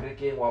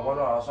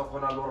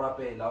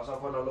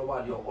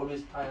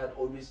always tired,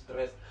 always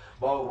stressed.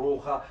 But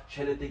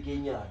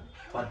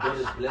God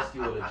has blessed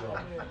you with a job.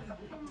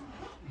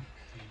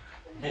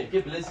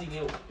 Keep blessing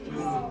you.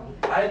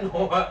 I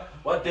know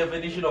what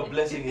definition of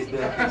blessing is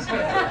there.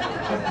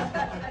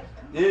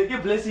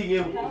 Keep blessing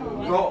him.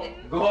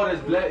 God has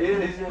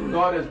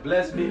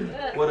blessed me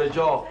with a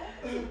job.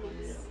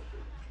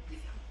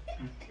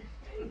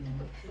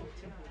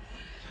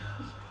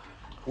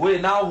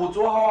 Wait, now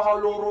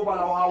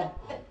how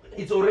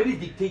it's already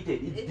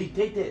dictated. It's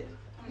dictated.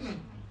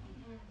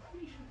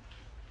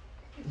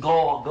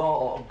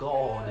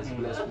 God has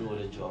blessed me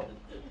with a job.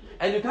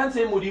 And you can't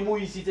say Mudimu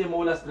isite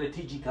mola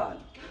strategically.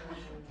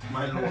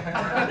 My Lord.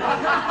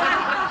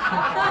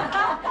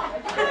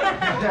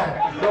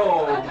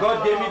 No,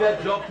 God gave me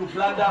that job to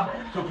plunder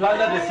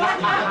the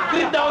system.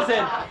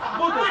 3,000.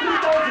 Go to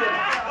 3,000.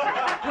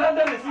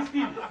 Plunder the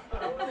system.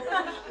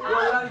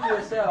 You're lying to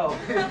yourself.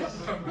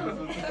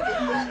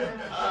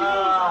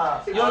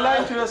 You're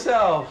lying to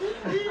yourself.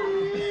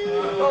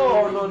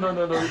 Oh, no.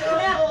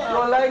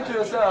 You're lying to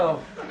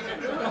yourself.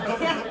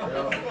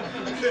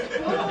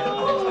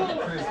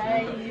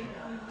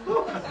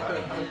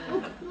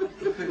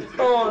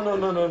 Oh, no.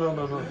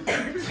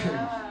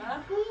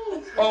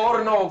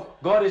 Or no,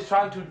 God is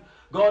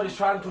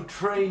trying to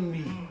train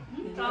me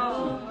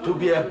to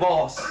be a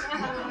boss,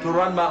 to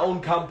run my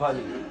own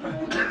company.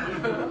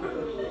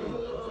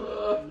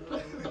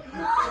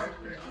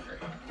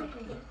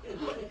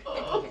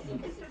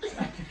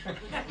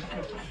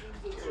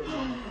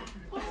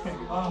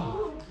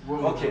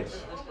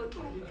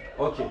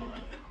 Okay.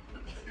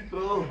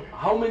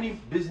 How many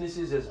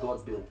businesses has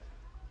God built?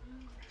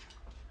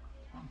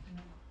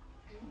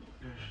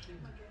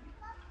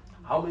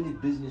 How many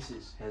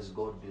businesses has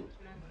God built?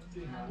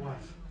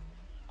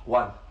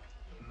 One.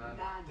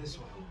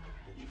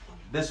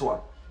 This one.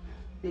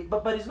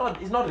 But it's not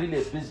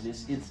really a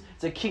business,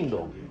 it's a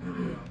kingdom.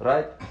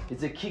 Right?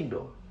 It's a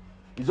kingdom.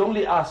 It's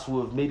only us who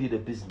have made it a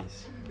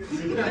business.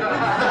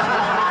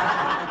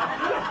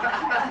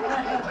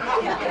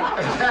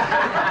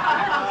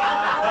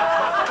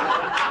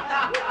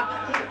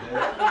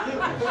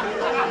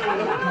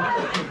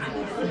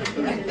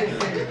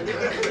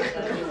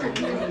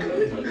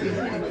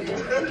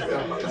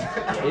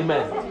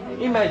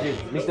 Amen. Imagine,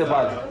 Mr.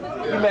 Bali.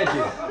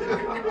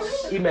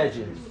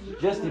 Imagine.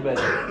 Just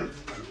imagine.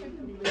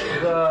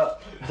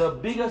 The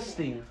biggest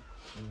thing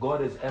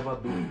God has ever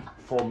built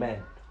for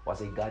man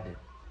was a garden.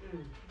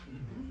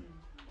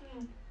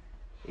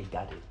 A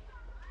garden.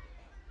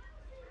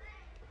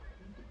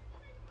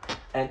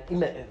 And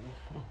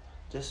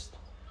just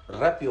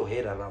wrap your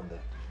head around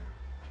that.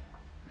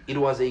 It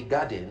was a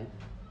garden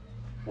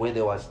where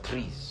there was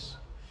trees.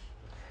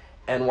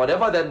 And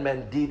whatever that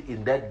man did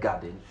in that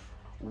garden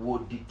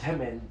would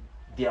determine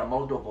the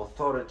amount of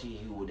authority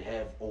he would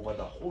have over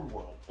the whole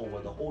world, over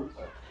the whole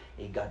earth.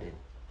 A garden.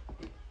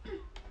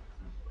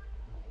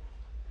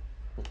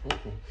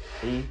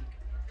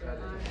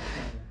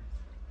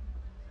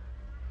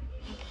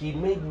 He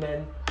made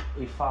man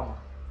a farmer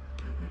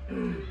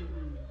to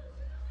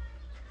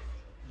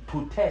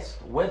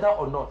test whether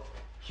or not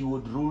he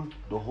would rule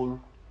the whole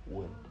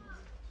world.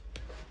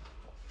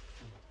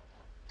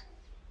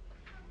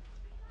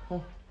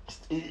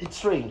 It's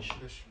strange.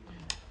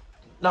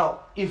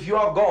 Now, if you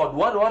are God,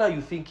 what are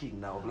you thinking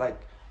now? Like,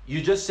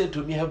 you just said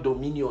to me, have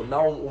dominion.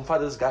 Now, on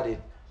Father's garden.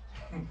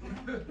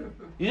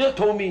 You just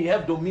told me you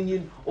have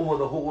dominion over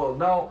the whole world.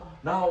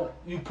 Now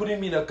you're putting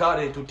me in a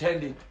garden to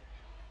tend it.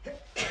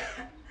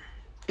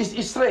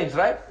 It's strange,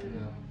 right? Yeah.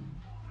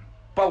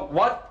 But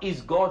what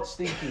is God's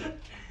thinking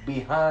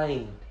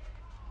behind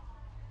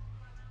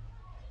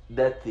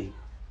that thing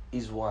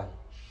is one.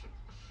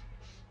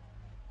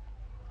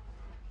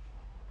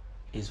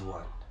 is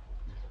one.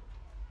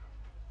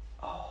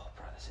 Oh,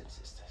 brothers and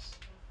sisters,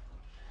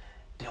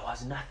 there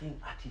was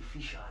nothing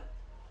artificial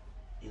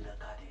in the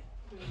garden.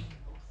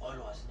 All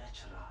was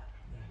natural.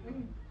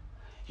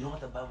 You know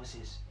what the Bible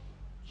says?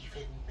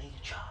 Even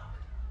nature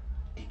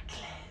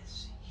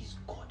declares his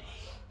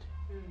Godhead.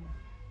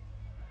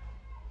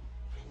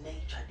 Even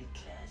nature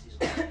declares his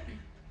Godhead.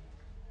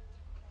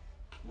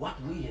 What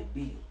we have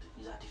built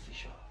is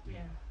artificial.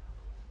 Yeah.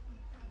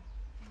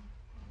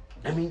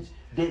 That means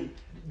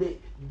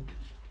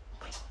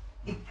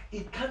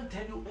it can't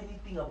tell you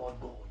anything about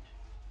God.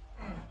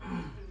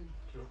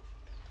 True.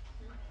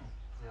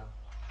 Yeah.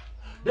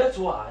 That's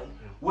why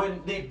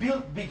when they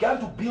began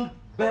to build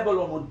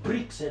Babylon with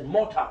bricks and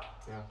mortar,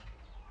 Yeah.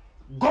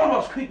 God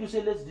was quick to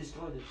say, let's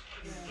destroy this.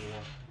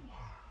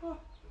 Yeah.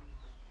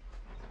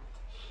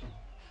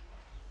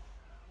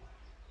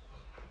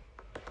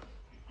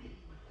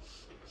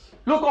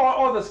 Look at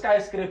all the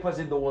skyscrapers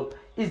in the world.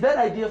 Is that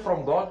idea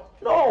from God?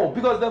 No,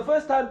 because the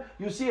first time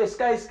you see a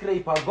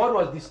skyscraper, God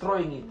was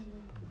destroying it.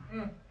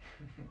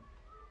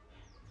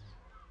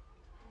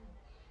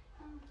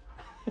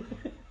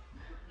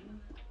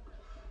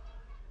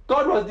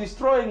 God was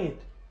destroying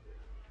it.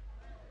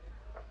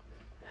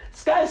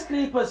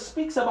 Skyscraper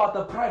speaks about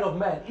the pride of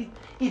man.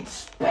 It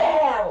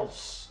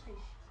spells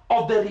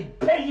of the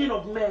rebellion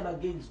of man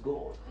against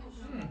God.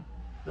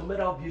 No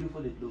matter how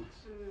beautiful it looks.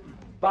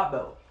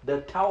 Babel,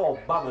 the Tower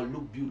of Babel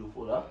looked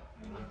beautiful,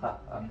 huh?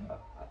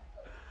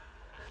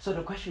 So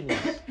the question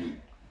is,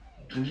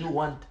 do you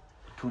want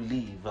to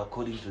live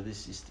according to this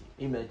system?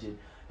 Imagine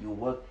you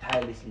work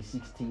tirelessly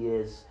 60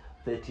 years,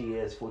 30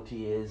 years, 40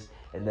 years,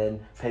 and then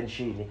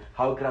pension.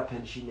 How grab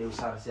pension? No,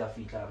 let's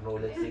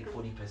take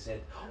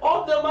 40%.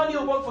 Of the money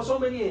you work for so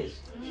many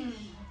years.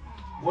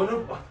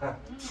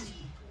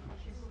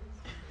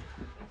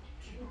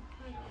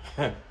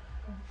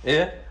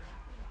 Yeah?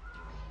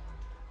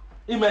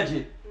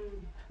 Imagine.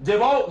 They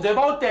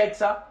won't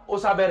tax or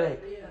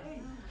saberek.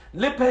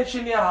 Le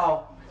pension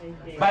how?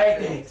 By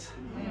tax.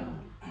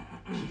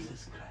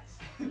 Jesus Christ.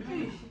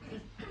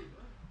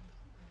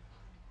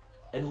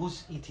 And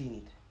who's eating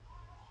it?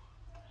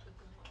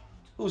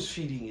 Who's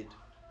feeding it?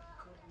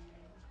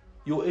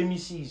 Your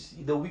MECs,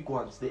 the weak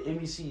ones, the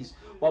MECs.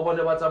 Wabone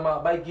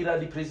batama by gira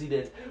the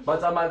president.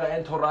 Batama ga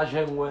entourage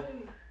engwe.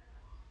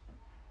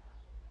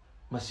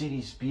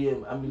 Mercedes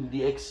BM, I mean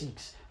the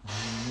X6.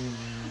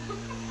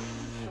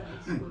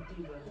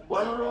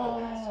 Well,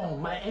 no,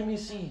 my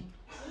MEC.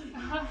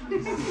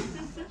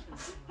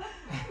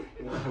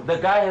 The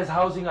guy has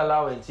housing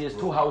allowance. He has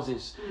 2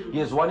 houses. He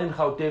has one in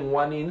Gauteng,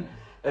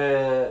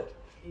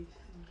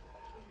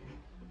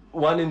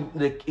 one in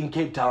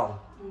Cape Town.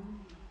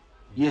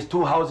 He has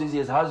 2 houses. He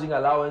has housing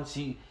allowance.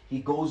 He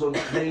goes on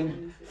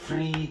claim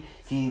free.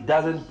 He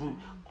doesn't,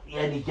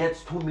 and he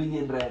gets 2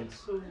 million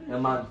rands a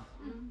month.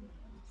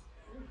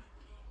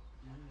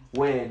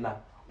 When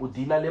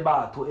udila le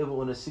batho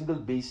on a single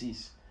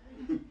basis.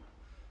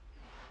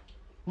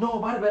 No,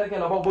 ba re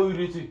berekela ba bo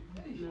iretse.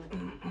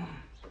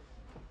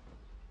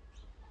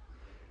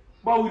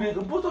 Ba o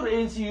iretse, potso re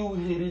ANC o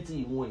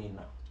iretse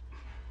wena.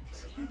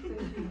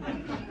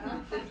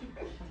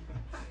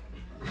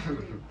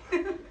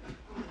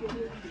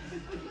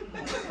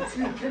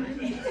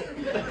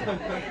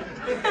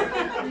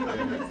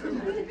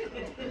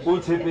 O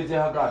tshepetse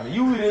ha kana,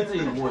 you iretse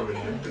wena.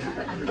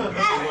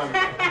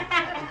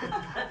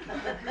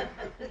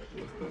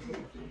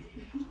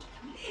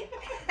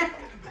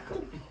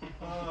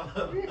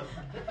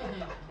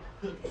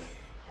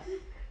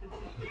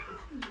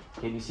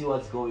 Can you see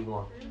what's going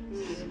on?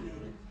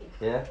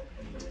 Yeah?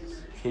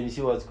 Can you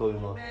see what's going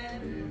on?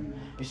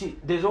 You see,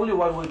 there's only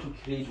one way to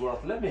create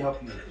wealth. Let me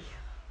help you.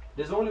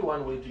 There's only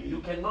one way to. You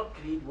cannot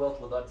create wealth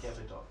without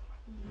capital.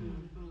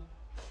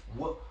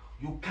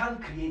 You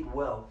can't create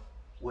wealth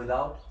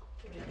without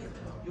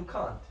capital. You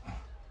can't.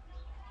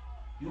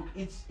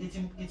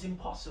 It's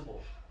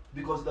impossible,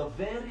 because the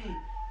very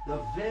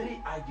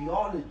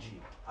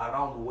ideology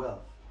around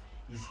wealth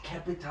is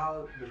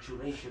capital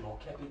maturation or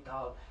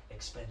capital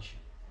expansion.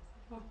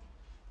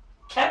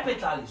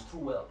 Capital is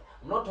true wealth.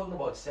 I'm not talking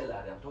about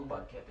salary, I'm talking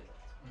about capital.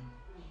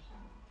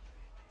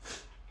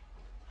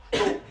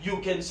 So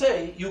you can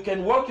say you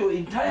can work your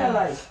entire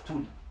life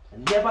to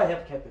never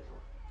have capital.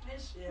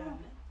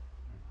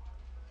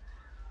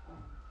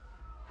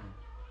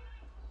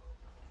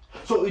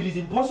 So it is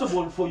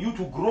impossible for you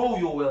to grow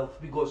your wealth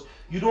because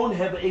you don't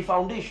have a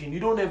foundation. You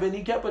don't have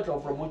any capital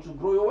from which to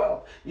grow your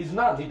wealth. It's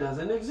none. It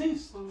doesn't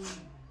exist.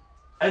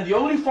 And the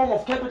only form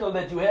of capital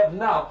that you have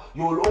now,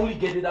 you will only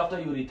get it after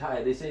you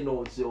retire. They say,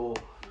 no, it's your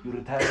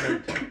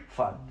retirement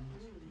fund.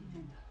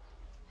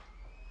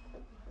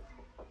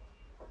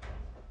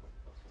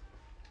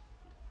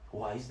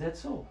 Why is that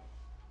so?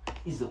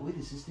 It's the way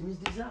the system is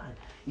designed.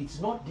 It's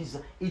not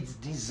designed. It's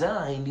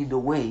designed in a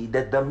way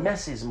that the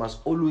masses must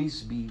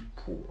always be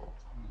poor.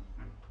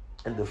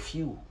 And the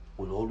few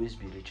will always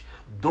be rich.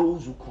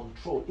 Those who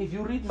control. If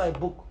you read my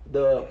book,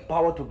 The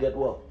Power to Get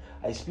Wealth,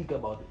 I speak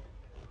about it.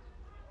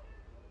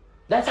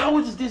 That's how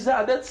it's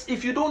designed. That's,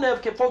 if you don't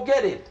have,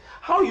 forget it.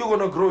 How are you going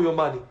to grow your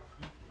money?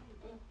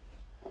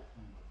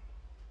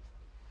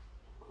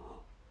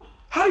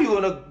 How are you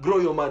going to grow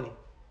your money?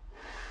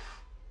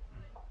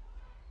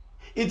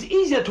 It's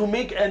easier to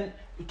make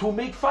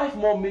 5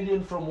 more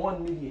million from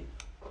 1 million.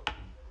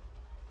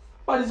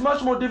 But it's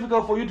much more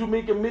difficult for you to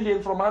make 1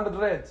 million from 100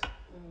 rands.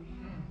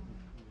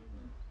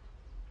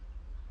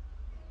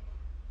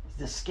 It's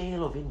the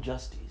scale of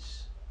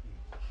injustice.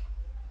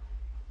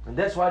 And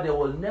that's why they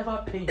will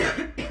never pay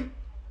you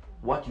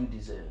what you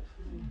deserve.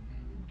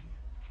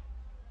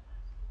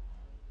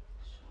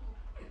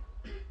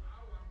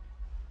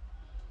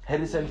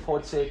 Harrison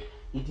Ford said,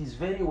 it is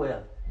very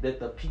well that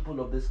the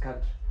people of this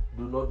country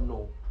do not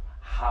know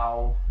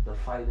how the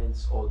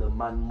finance or the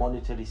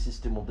monetary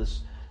system of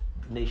this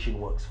nation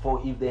works.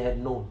 For if they had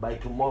known, by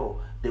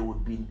tomorrow there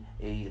would be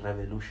a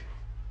revolution.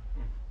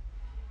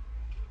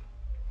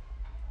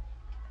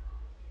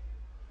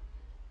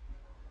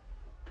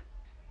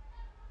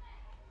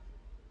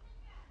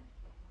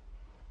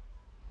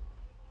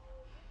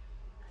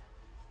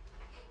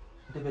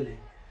 Debele,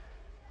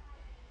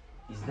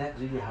 is that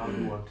really how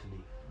you want to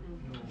live?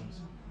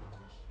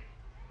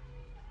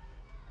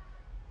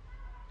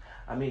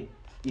 I mean,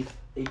 if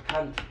a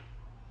country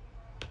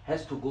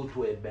has to go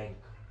to a bank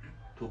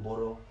to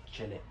borrow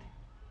chelet,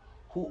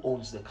 who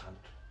owns the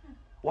country?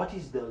 What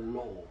is the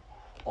law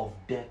of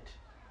debt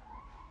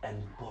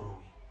and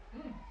borrowing?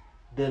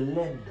 The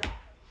lender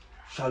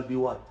shall be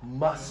what?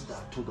 Master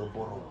to the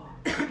borrower.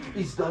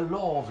 It's the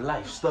law of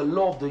life. It's the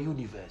law of the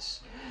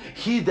universe.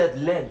 He that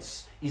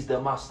lends is the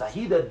master.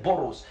 He that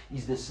borrows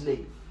is the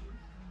slave.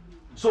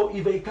 So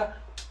if a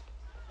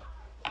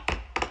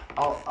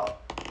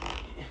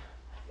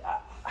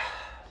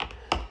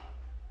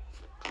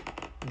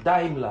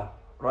Daimler,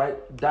 right?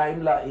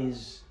 Daimler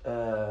is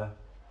the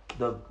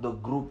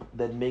group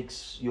that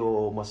makes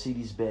your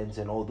Mercedes-Benz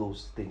and all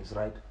those things,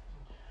 right?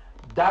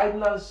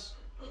 Daimler's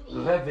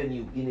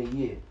revenue in a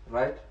year,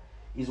 right,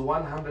 is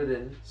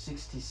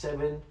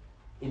 167.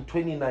 In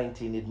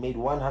 2019, it made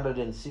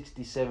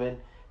 167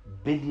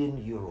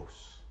 billion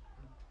euros.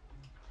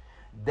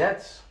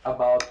 That's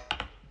about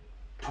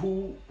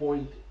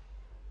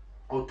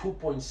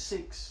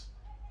 2.6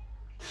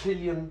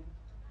 trillion.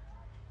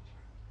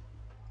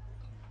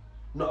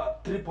 No,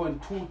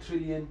 3.2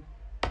 trillion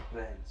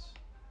rands.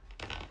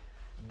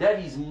 That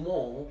is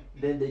more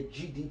than the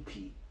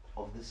GDP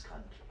of this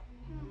country.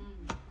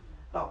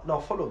 Now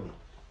follow me.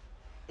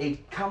 A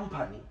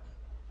company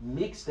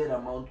makes that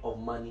amount of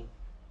money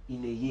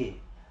in a year.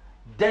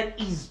 That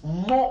is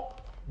more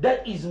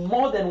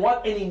than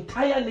what an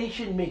entire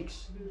nation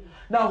makes.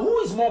 Now,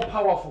 who is more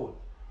powerful?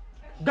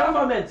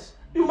 Governments.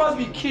 You must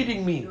be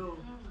kidding me.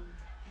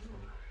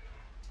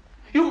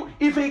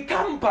 If a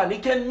company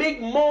can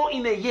make more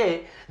in a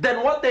year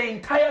than what the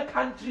entire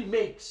country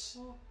makes,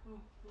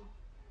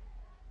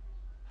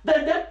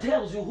 then that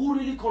tells you who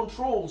really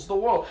controls the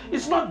world.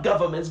 It's not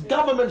governments.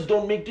 Governments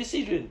don't make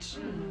decisions.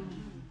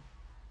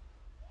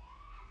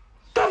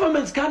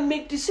 Governments can't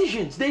make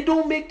decisions. They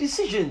don't make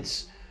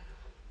decisions.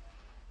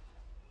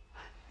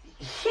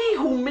 He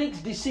who makes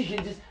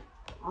decisions is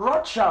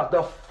Rothschild,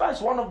 the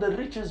first, one of the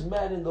richest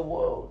men in the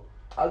world.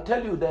 I'll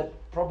tell you that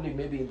probably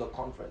maybe in the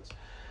conference.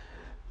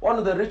 One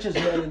of the richest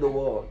men in the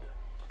world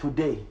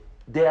today,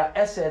 their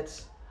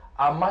assets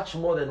are much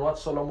more than what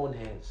Solomon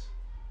has.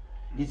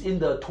 It's in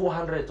the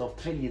 200s of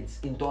trillions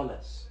in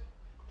dollars,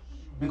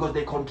 because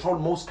they control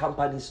most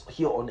companies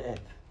here on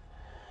earth.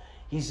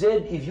 He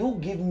said, if you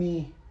give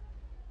me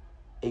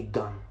a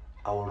gun,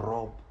 I will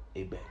rob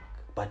a bank.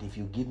 But if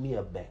you give me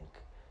a bank,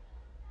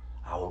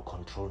 I will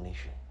control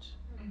nations.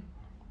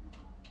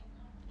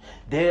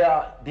 They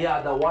are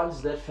the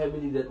ones, that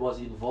family that was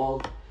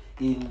involved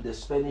in the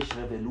Spanish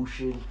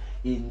Revolution,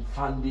 in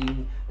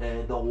funding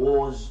the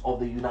wars of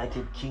the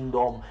United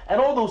Kingdom, and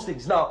all those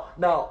things. Now,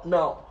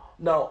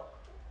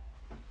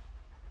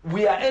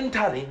 we are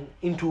entering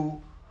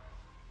into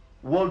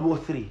World War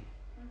III.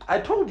 I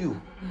told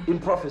you in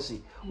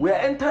prophecy, we are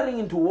entering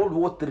into World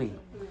War III.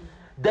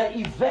 The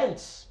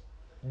events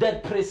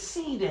that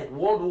preceded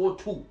World War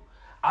II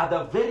are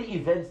the very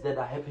events that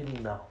are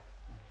happening now.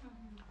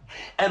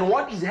 And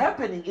what is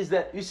happening is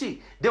that, you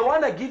see, they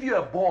want to give you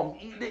a bomb.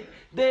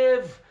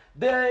 They've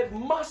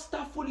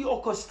masterfully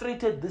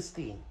orchestrated this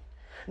thing.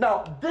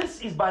 Now,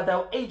 this is by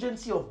the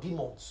agency of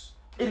demons.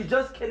 It is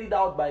just carried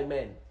out by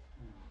men.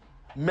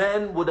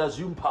 Men would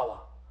assume power.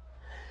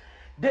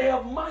 They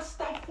have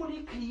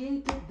masterfully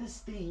created this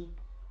thing.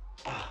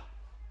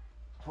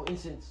 For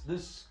instance,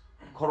 this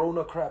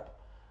corona crap,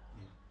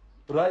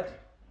 right?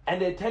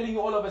 And they're telling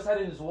you all of a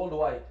sudden it's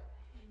worldwide.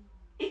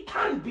 It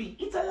can't be.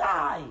 It's a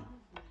lie.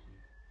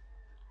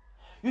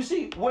 You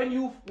see, when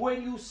you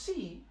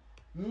see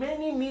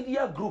many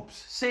media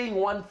groups saying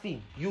one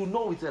thing, you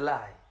know it's a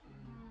lie.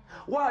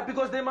 Why?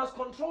 Because they must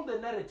control the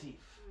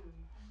narrative.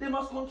 They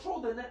must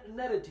control the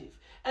narrative.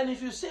 And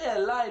if you say a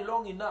lie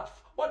long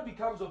enough, what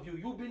becomes of you?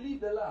 You believe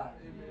the lie.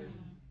 Amen.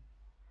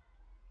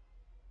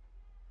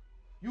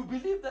 You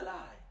believe the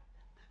lie.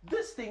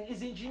 This thing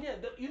is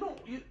engineered. You know.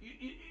 No, let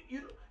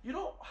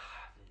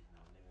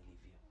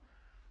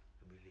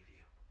me leave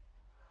you.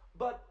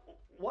 But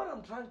what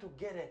I'm trying to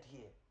get at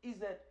here is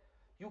that,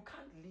 You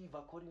can't live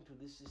according to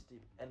this system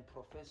and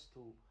profess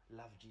to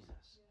love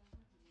Jesus.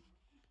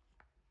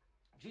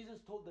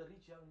 Jesus told the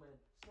rich young man,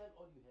 sell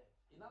all you have.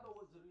 In other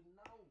words,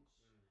 renounce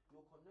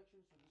your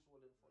connections to this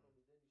world and follow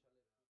me. Then